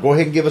first one. Go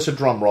ahead and give us a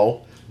drum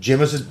roll.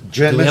 Jim is a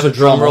do we have a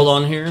drum roll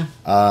on here?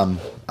 I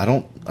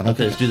don't.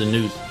 Okay, let's do the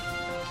news.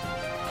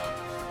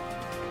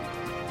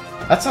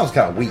 That sounds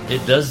kind of weak.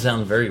 It does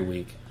sound very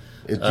weak.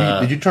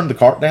 Did you turn the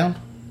cart down?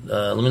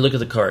 Let me look at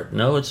the cart.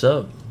 No, it's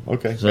up.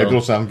 Okay, so maybe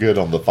it'll sound good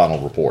on the final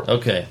report.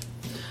 Okay.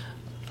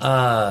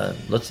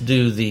 Let's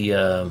do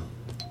the...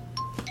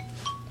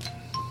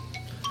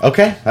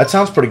 Okay, that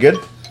sounds pretty good.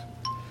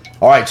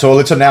 All right, so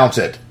let's announce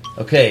it.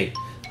 Okay,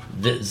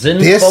 the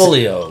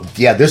Zenfolio.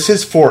 This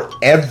is for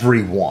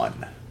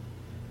everyone.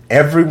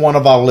 Every one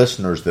of our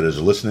listeners that is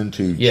listening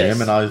to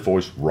Jim and I's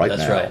voice now.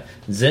 That's right.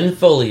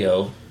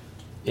 Zenfolio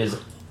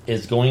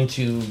is going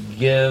to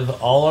give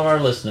all of our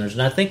listeners,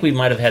 and I think we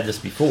might have had this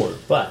before,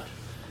 but...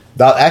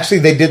 Actually,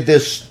 they did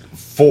this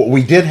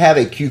we did have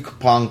a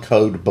coupon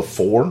code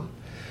before,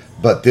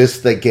 but this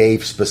they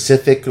gave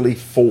specifically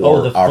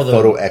for our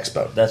Photo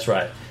Expo. That's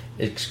right.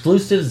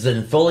 Exclusive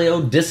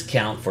Zenfolio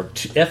discount for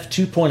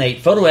F2.8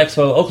 Photo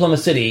Expo, Oklahoma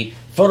City,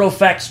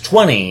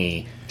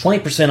 PhotoFax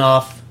 20%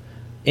 off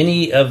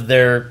any of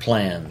their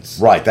plans.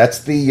 Right,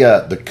 that's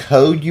the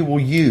code you will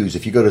use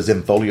if you go to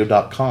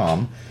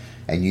zenfolio.com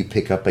and you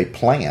pick up a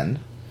plan,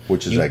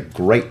 which is a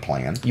great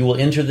plan. You will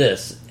enter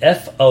this,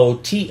 FOTOFACTS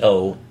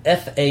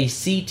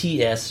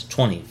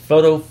 20,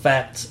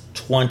 PhotoFax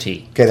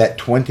 20. Okay, that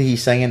 20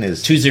 he's saying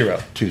is 20.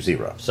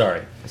 20.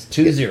 Sorry, it's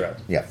 20.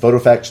 Yeah,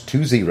 PhotoFax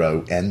 20,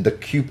 and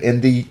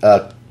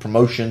the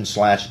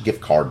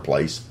promotion/gift card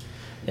place.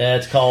 Yeah,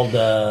 it's called.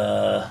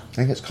 I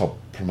think it's called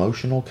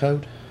promotional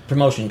code.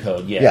 Promotion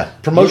code, yeah. Yeah,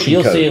 promotion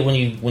code. You'll see it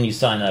when you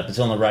sign up. It's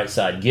on the right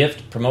side.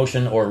 Gift,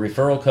 promotion, or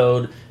referral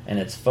code, and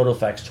it's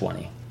PhotoFax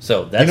 20.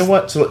 So that's... You know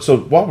what? So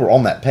while we're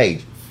on that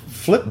page,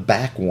 flip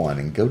back one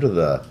and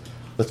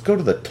let's go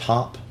to the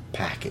top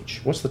package.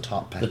 What's the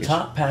top package? The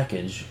top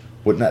package...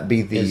 Wouldn't that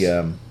be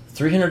the...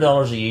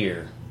 $300 a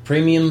year.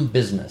 Premium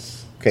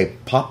business. Okay,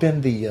 pop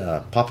in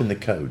the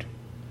code.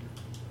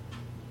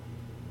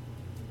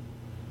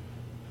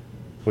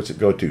 What's it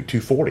go to?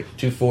 240.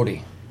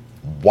 240.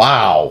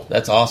 Wow.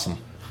 That's awesome.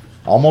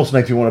 Almost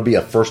makes me want to be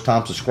a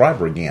first-time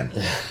subscriber again.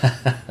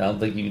 I don't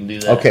think you can do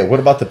that. Okay, what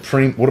about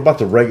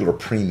the regular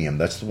premium?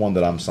 That's the one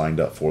that I'm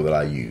signed up for that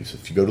I use.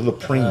 If you go to the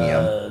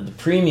premium... the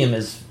premium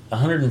is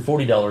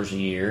 $140 a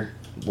year.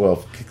 Well,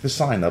 click the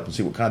sign up and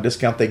see what kind of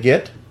discount they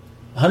get.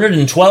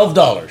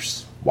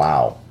 $112.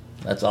 Wow.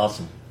 That's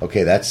awesome.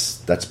 Okay,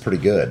 that's pretty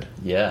good.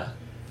 Yeah.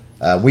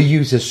 We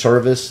use this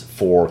service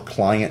for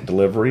client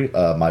delivery.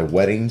 My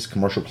weddings,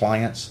 commercial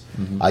clients,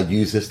 I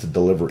use this to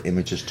deliver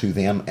images to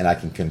them, and I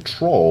can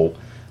control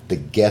the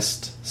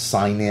guest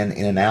sign in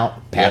and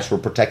out,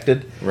 password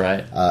protected.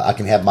 Right. I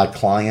can have my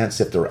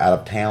clients, if they're out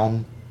of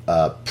town,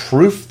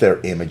 proof their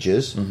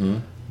images,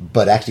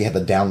 but actually have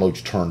the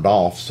downloads turned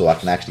off so I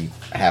can actually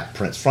have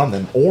prints from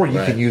them. Or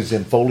you can use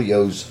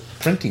Zenfolio's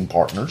printing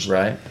partners.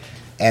 Right.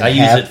 And I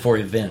use it for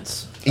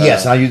events.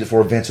 Yes, I use it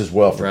for events as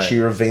well, for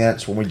cheer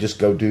events when we just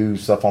go do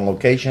stuff on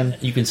location.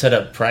 You can set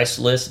up price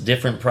lists,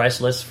 different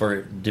price lists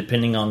for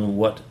depending on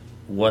what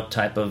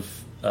type of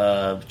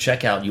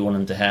checkout you want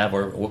them to have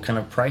or what kind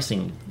of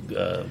pricing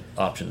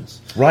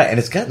options. Right, and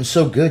it's gotten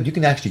so good you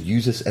can actually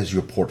use this as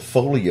your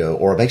portfolio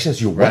or basically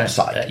as your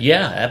website.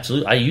 Yeah,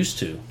 absolutely. I used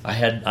to. I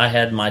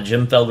had my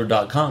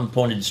jimfelder.com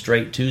pointed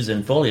straight to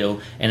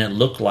Zenfolio, and it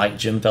looked like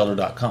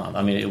jimfelder.com.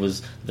 I mean, it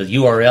was the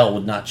URL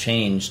would not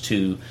change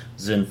to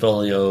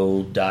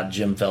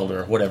zenfolio.jimfelder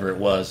or whatever it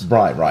was.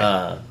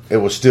 Right. It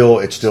was still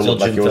looked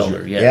like it was.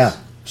 Felder, yes. Yeah.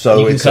 So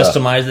you can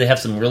customize. They have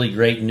some really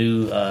great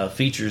new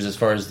features as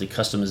far as the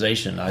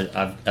customization.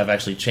 I've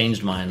actually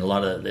changed mine a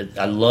lot of it.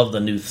 I love the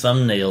new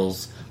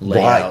thumbnails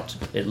layout.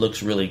 Right. It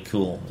looks really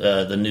cool.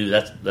 The new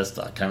that's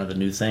kind of the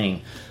new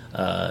thing.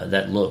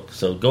 That look.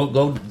 So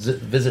go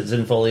visit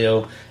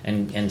Zenfolio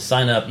and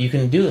sign up. You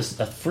can do a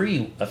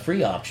free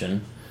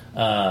option.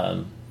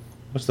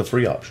 What's the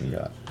free option you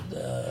got?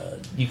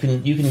 You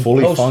can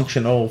fully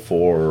functional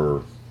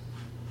for.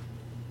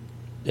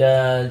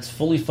 It's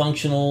fully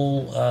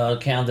functional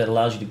account that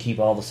allows you to keep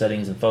all the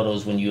settings and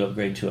photos when you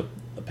upgrade to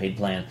a paid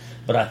plan.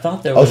 But I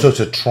thought there was... Oh, so it's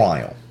a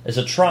trial. It's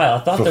a trial. I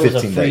thought there was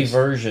a free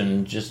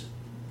version just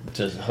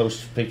to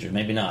host pictures.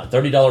 Maybe not.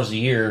 $30 a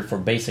year for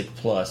Basic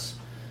Plus.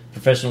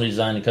 Professionally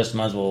designed and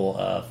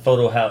customizable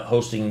photo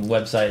hosting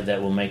website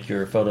that will make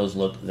your photos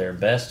look their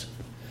best.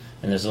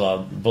 And there's a lot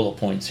of bullet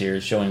points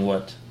here showing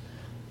what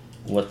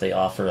they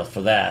offer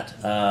for that.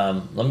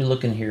 Let me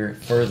look in here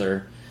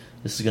further.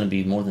 This is going to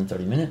be more than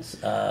 30 minutes.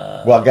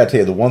 Well, I got to tell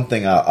you, the one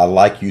thing I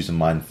like using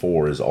mine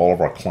for is all of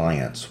our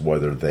clients,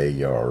 whether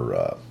they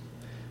are,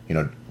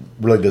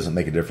 really doesn't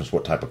make a difference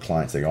what type of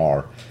clients they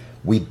are.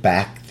 We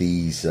back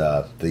these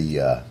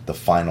the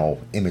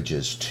final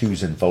images to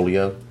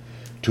Zenfolio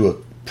to a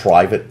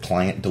private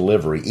client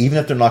delivery. Even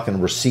if they're not going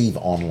to receive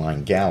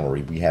online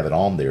gallery, we have it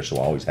on there, so I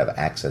always have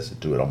access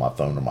to it on my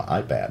phone or my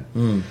iPad.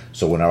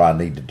 So whenever I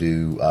need to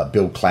do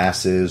build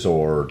classes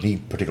or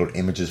need particular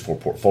images for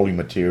portfolio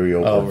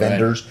material or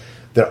vendors,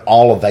 they're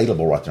all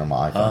available right there on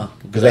my iPhone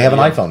because they have an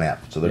iPhone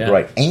app, so they're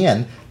great.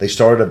 And they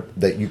started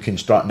that you can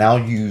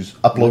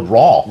upload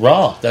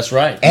raw. That's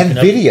right. And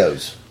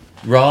videos.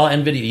 Raw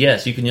and video,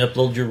 yes. You can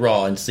upload your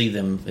raw and see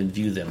them and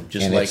view them.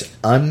 It's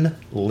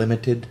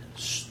unlimited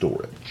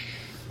storage.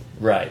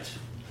 Right.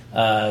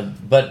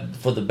 But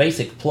for the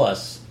Basic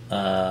Plus, 4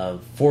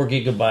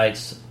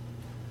 gigabytes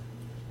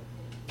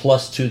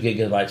plus 2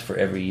 gigabytes for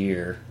every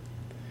year,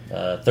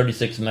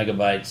 36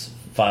 megabytes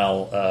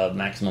file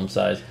maximum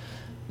size,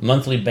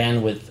 monthly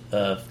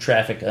bandwidth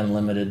traffic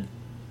unlimited.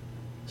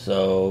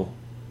 So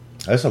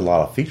that's a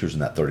lot of features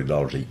in that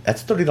 $30.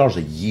 That's $30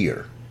 a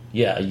year.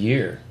 Yeah, a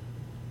year.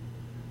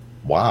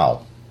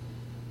 Wow.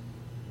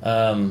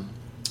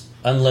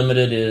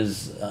 Unlimited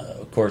is,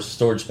 of course,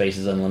 storage space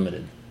is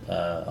unlimited.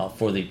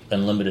 For the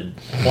unlimited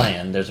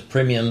plan, there's a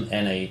premium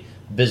and a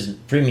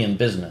premium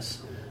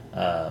business.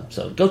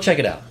 So go check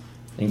it out.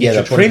 And get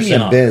the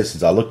premium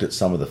business, I looked at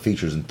some of the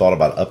features and thought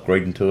about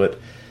upgrading to it.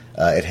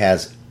 It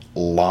has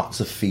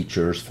lots of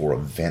features for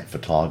event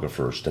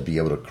photographers to be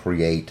able to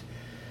create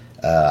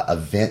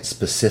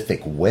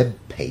event-specific web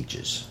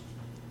pages.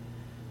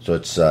 So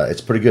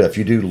it's pretty good. If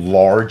you do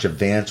large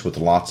events with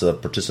lots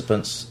of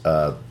participants,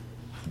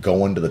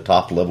 going to the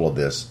top level of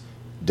this,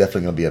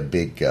 definitely going to be a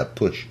big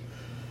push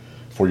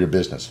for your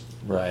business.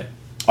 Right.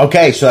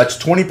 Okay, so that's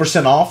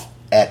 20% off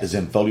at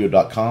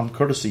Zenfolio.com,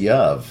 courtesy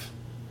of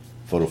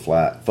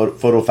PhotoFacts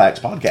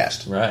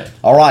Podcast. Right.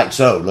 All right,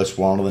 so let's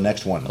go on to the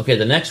next one. Okay,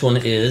 the next one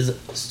is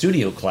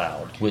Studio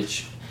Cloud,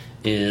 which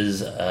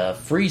is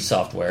free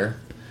software,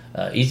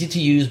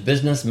 easy-to-use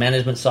business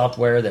management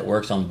software that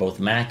works on both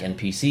Mac and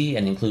PC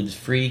and includes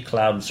free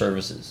cloud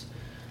services.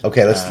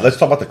 Okay, let's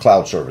talk about the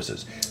cloud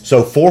services.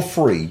 So for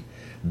free,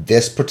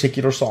 this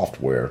particular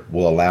software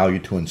will allow you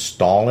to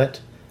install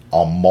it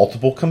on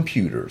multiple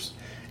computers,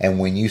 and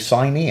when you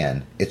sign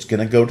in, it's going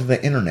to go to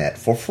the internet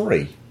for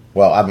free.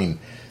 Well, I mean,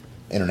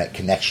 internet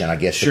connection, I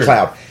guess, the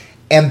cloud,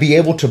 and be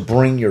able to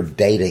bring your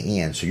data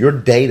in. So your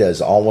data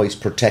is always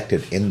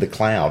protected in the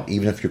cloud,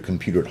 even if your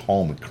computer at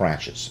home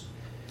crashes.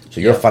 So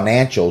your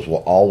financials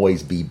will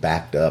always be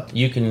backed up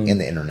in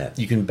the internet.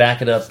 You can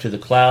back it up to the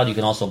cloud. You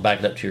can also back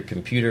it up to your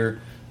computer.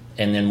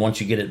 And then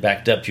once you get it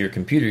backed up to your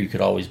computer, you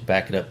could always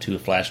back it up to a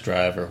flash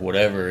drive or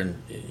whatever.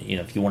 And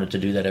if you wanted to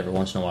do that every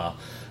once in a while,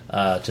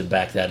 to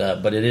back that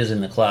up. But it is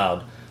in the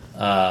cloud.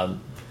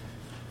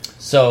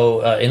 So,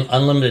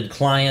 unlimited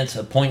clients,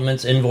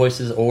 appointments,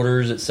 invoices,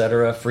 orders,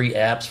 etc. Free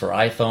apps for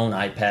iPhone,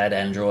 iPad,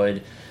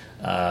 Android.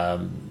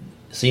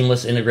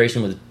 Seamless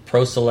integration with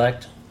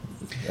ProSelect.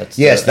 That's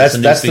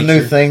the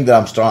new thing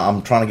that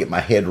I'm trying to get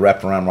my head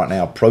wrapped around right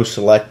now.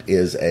 ProSelect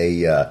is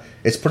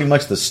it's pretty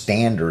much the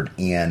standard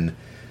in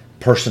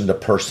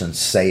person-to-person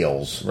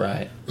sales,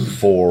 right,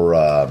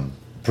 for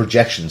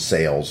projection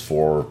sales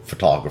for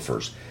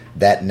photographers.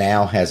 That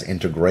now has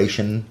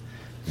integration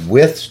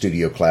with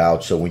Studio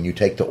Cloud, so when you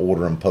take the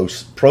order and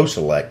post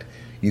ProSelect,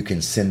 you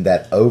can send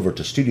that over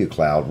to Studio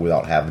Cloud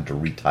without having to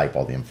retype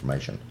all the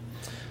information.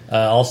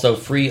 Also,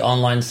 free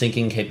online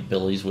syncing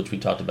capabilities, which we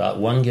talked about.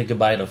 1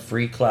 gigabyte of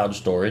free cloud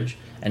storage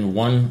and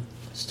 1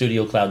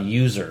 Studio Cloud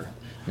user.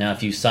 Now,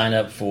 if you sign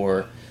up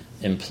for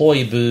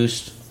Employee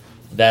Boost,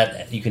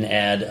 that you can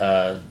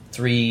add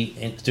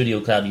 3 Studio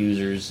Cloud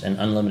users and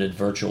unlimited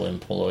virtual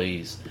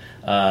employees.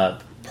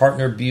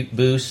 Partner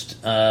Boost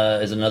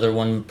is another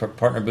one.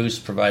 Partner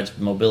Boost provides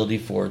mobility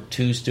for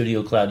 2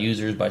 Studio Cloud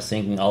users by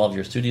syncing all of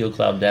your Studio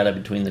Cloud data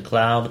between the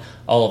cloud,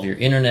 all of your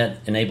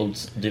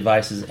internet-enabled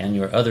devices, and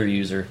your other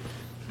user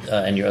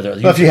and your other.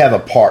 If you have a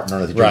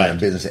partner that you're doing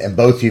business, and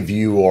both of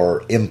you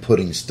are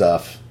inputting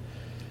stuff,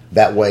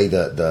 that way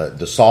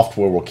the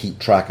software will keep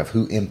track of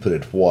who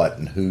inputted what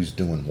and who's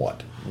doing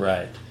what.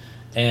 Right.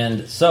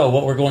 And so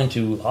what we're going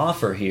to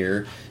offer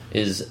here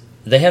is.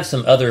 They have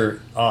some other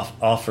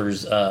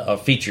offers,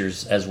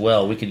 features as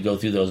well. We could go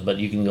through those, but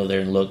you can go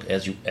there and look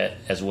as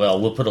well.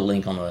 We'll put a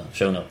link on the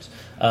show notes.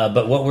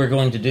 But what we're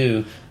going to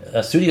do,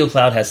 Studio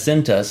Cloud has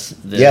sent us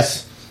this,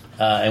 yes,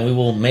 and we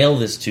will mail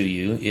this to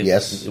you.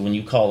 When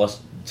you call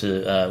us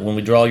when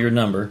we draw your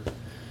number,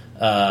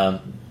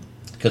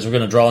 because we're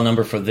going to draw a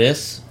number for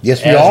this.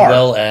 Yes, we are. As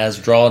well as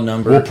draw a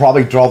number. We'll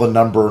probably draw the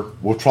number.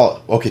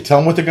 Okay, tell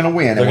them what they're going to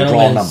win, and we'll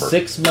draw a number.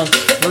 6 months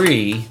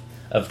free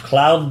of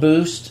Cloud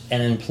Boost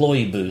and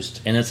Employee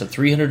Boost, and it's a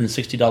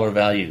 $360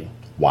 value.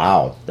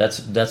 Wow, that's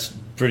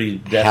pretty.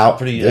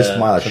 This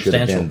might should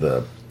have been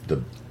the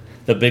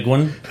big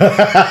one.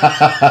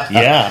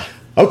 Yeah.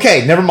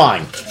 Okay, never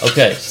mind.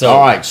 Okay, so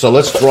all right, so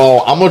let's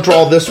draw. I'm going to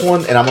draw this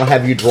one, and I'm going to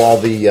have you draw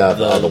the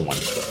other one.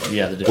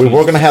 Yeah, we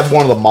were going to have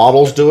one of the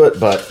models do it,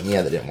 but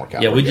that didn't work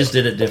out. Yeah, we just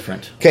did it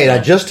different. Okay,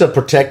 now just to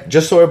protect,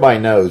 just so everybody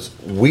knows,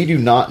 we do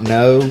not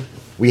know.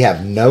 We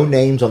have no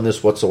names on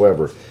this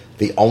whatsoever.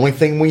 The only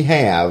thing we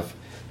have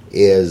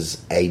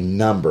is a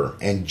number,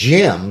 and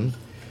Jim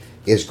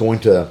is going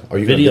to. Are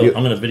you video?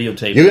 I'm going to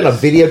videotape. You're going to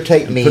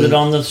videotape me. Put it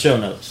on the show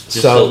notes,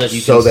 just so that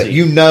you can see.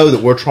 You know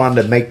that we're trying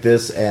to make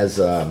this as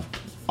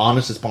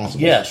honest as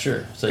possible. Yeah,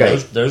 sure. So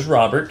there's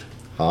Robert.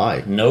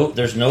 Hi. No,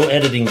 there's no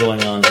editing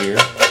going on here.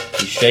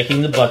 He's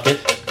shaking the bucket.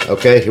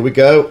 Okay, here we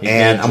go,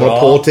 and I'm going to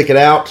pull a ticket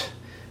out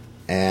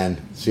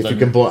and see if you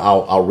can pull.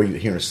 I'll read it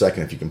here in a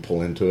second. If you can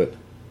pull into it,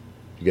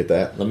 you get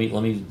that? Let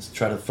me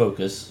try to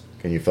focus.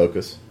 Can you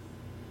focus?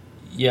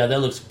 Yeah, that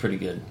looks pretty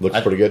good.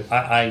 Pretty good?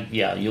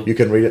 Yeah. You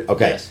can read it?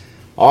 Okay. Yes.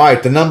 All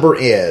right, the number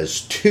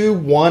is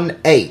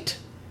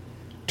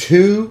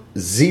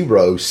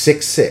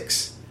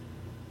 218-2066.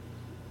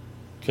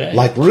 Okay.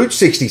 Like Route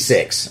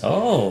 66.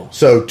 Oh.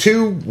 So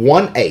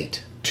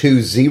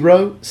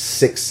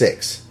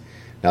 218-2066.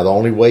 Now, the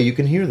only way you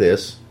can hear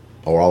this,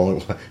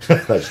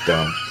 that's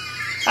dumb.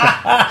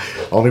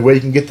 Only way you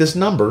can get this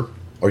number,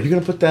 are you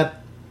going to put that?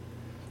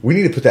 We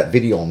need to put that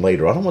video on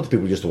later. I don't want the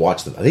people just to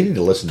watch them. They need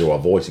to listen to our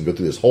voice and go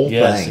through this whole thing.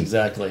 Yes,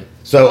 exactly.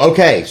 So,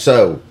 okay.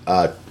 So,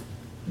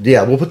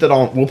 we'll put that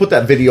on. We'll put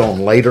that video on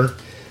later.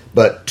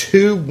 But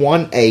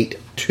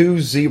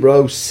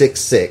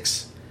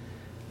 218-2066.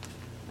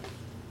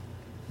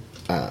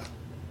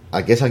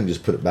 I guess I can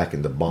just put it back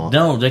in the box.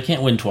 No, they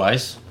can't win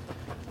twice.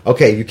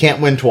 Okay, you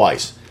can't win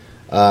twice.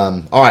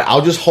 All right,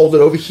 I'll just hold it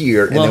over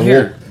here, and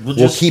then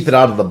we'll keep it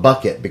out of the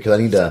bucket because I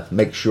need to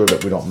make sure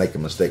that we don't make a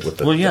mistake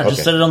with it. Well, yeah,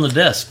 just set it on the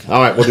desk.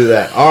 All right, we'll do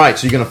that. All right,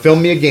 so you're going to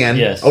film me again.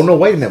 Yes. Oh, no,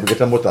 wait a minute. We get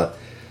done with the...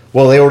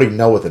 Well, they already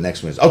know what the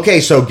next one is.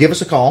 Okay, so give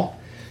us a call.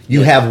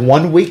 You have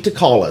 1 week to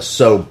call us.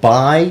 So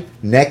by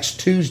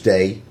next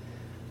Tuesday,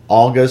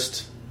 April...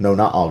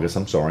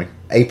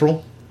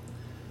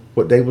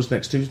 What day was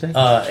next Tuesday?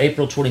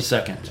 April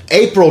 22nd.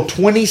 April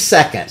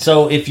 22nd.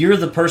 So if you're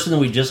the person that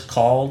we just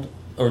called,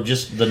 or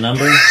just the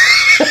number,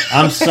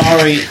 I'm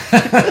sorry.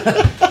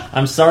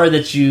 I'm sorry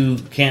that you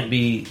can't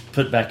be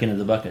put back into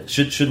the bucket.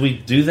 Should we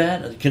do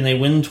that? Can they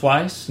win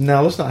twice?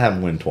 No, let's not have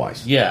them win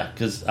twice. Yeah,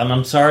 because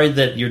I'm sorry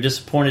that you're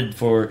disappointed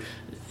for...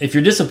 If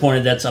you're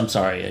disappointed, I'm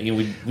sorry.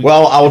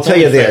 Well, I will tell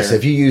you this.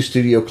 If you use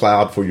Studio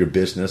Cloud for your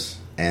business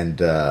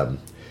and...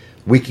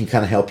 we can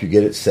kind of help you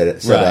get it set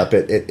up.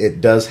 It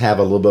does have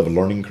a little bit of a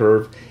learning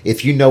curve.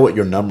 If you know what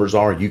your numbers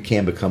are, you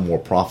can become more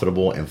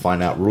profitable and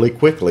find out really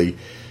quickly,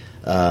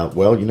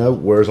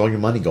 where's all your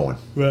money going?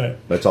 Right.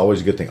 That's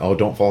always a good thing. Oh,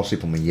 don't fall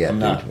asleep on me yet. I'm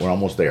not. We're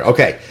almost there.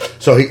 Okay.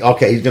 So he's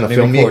going to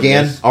film me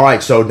again. This. All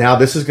right. So now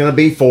this is going to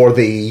be for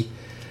the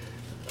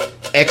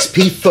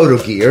XP Photo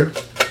Gear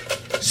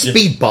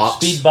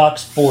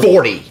Speedbox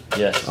 40.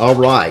 Yes. All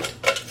right.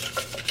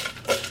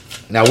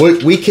 Now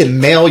we can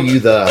mail you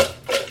the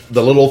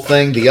the little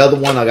thing. The other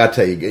one, I got to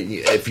tell you,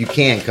 if you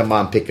can, come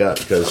on, pick up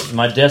because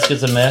my desk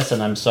is a mess,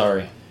 and I'm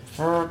sorry.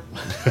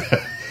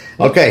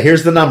 Okay,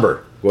 here's the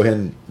number. Go ahead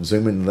and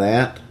zoom into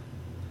that.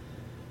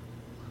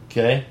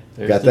 Okay,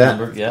 there's got the that.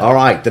 Number. Yeah. All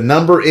right, the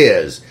number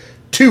is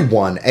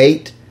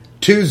 218-2082.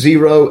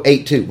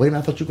 Wait a minute,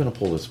 I thought you were going to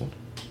pull this one.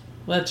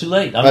 Well, that's too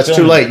late. That's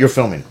filming. Too late. You're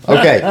filming.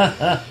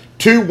 Okay,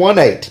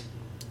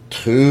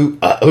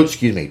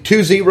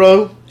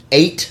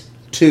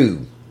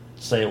 2082.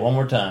 Say it one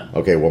more time.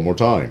 Okay, one more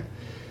time.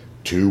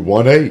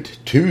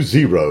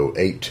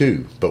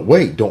 218-2082. But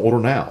wait, don't order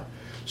now.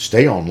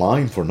 Stay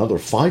online for another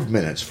 5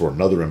 minutes for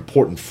another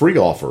important free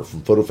offer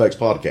from PhotoFX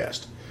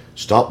Podcast.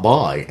 Stop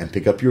by and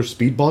pick up your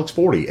Speedbox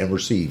 40 and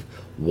receive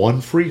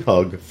one free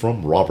hug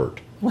from Robert.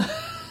 What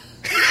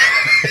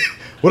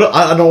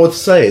I don't know what to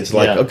say. It's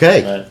like,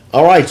 okay. Right.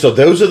 All right, so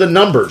those are the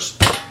numbers.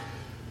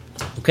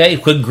 Okay,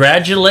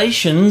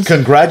 congratulations.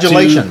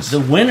 Congratulations. To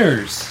the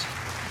winners.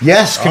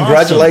 Yes,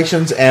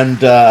 congratulations.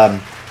 Awesome.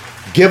 And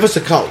give us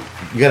a call.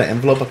 You got an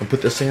envelope I can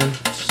put this in?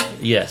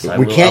 Yes.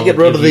 We can't get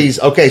rid of these.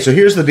 Okay, so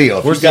here's the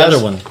deal. Where's the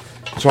other one?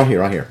 It's right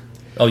here.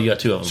 Oh, you got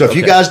two of them. So if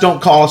you guys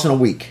don't call us in a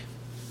week,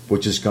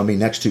 which is going to be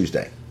next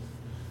Tuesday,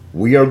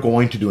 we are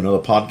going to do another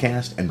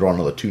podcast and draw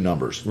another 2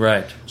 numbers.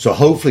 Right. So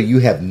hopefully you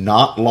have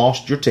not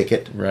lost your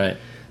ticket. Right.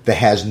 That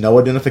has no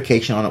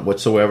identification on it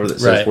whatsoever that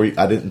says where you,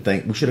 I didn't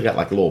think we should have got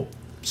like a little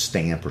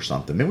stamp or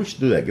something. Maybe we should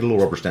do that. Get a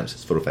little rubber stamp that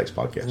says PhotoFX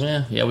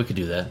Podcast. Yeah, we could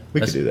do that.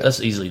 We could do that.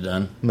 That's easily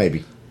done.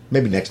 Maybe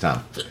next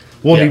time.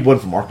 We'll need one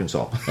from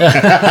Arkansas.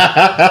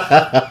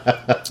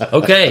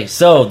 Okay,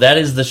 so that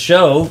is the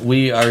show.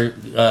 We are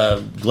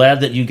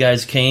glad that you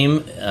guys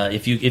came.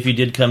 If you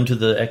did come to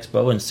the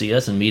expo and see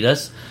us and meet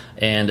us,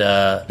 and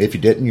if you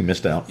didn't, you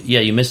missed out. Yeah,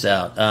 you missed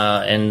out.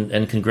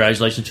 And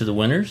congratulations to the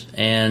winners.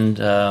 And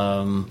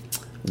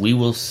we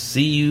will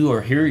see you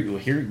or hear you.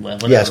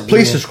 Yes,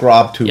 please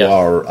subscribe to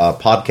our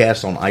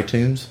podcast on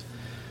iTunes.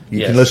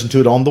 You can listen to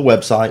it on the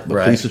website,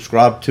 but please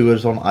subscribe to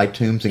us on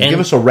iTunes and give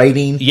us a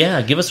rating.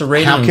 Yeah, give us a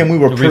rating. How can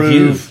we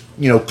improve?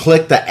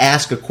 Click the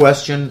ask a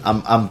question.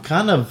 I'm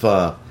kind of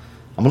I'm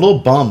a little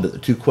bummed that the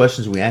 2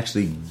 questions we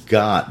actually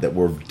got that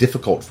were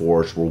difficult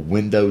for us were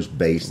Windows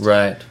based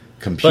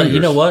computers. But you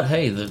know what?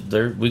 Hey,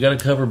 we got to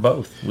cover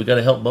both. We got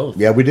to help both.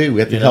 Yeah, we do. We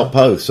have to help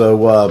both.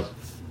 So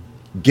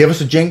give us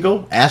a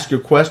jingle. Ask your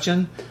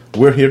question.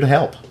 We're here to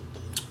help.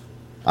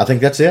 I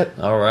think that's it.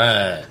 All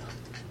right.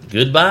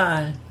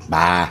 Goodbye.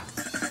 Bye.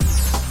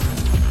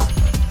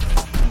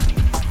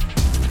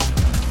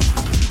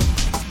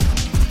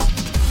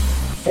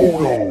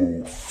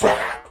 PhotoFX.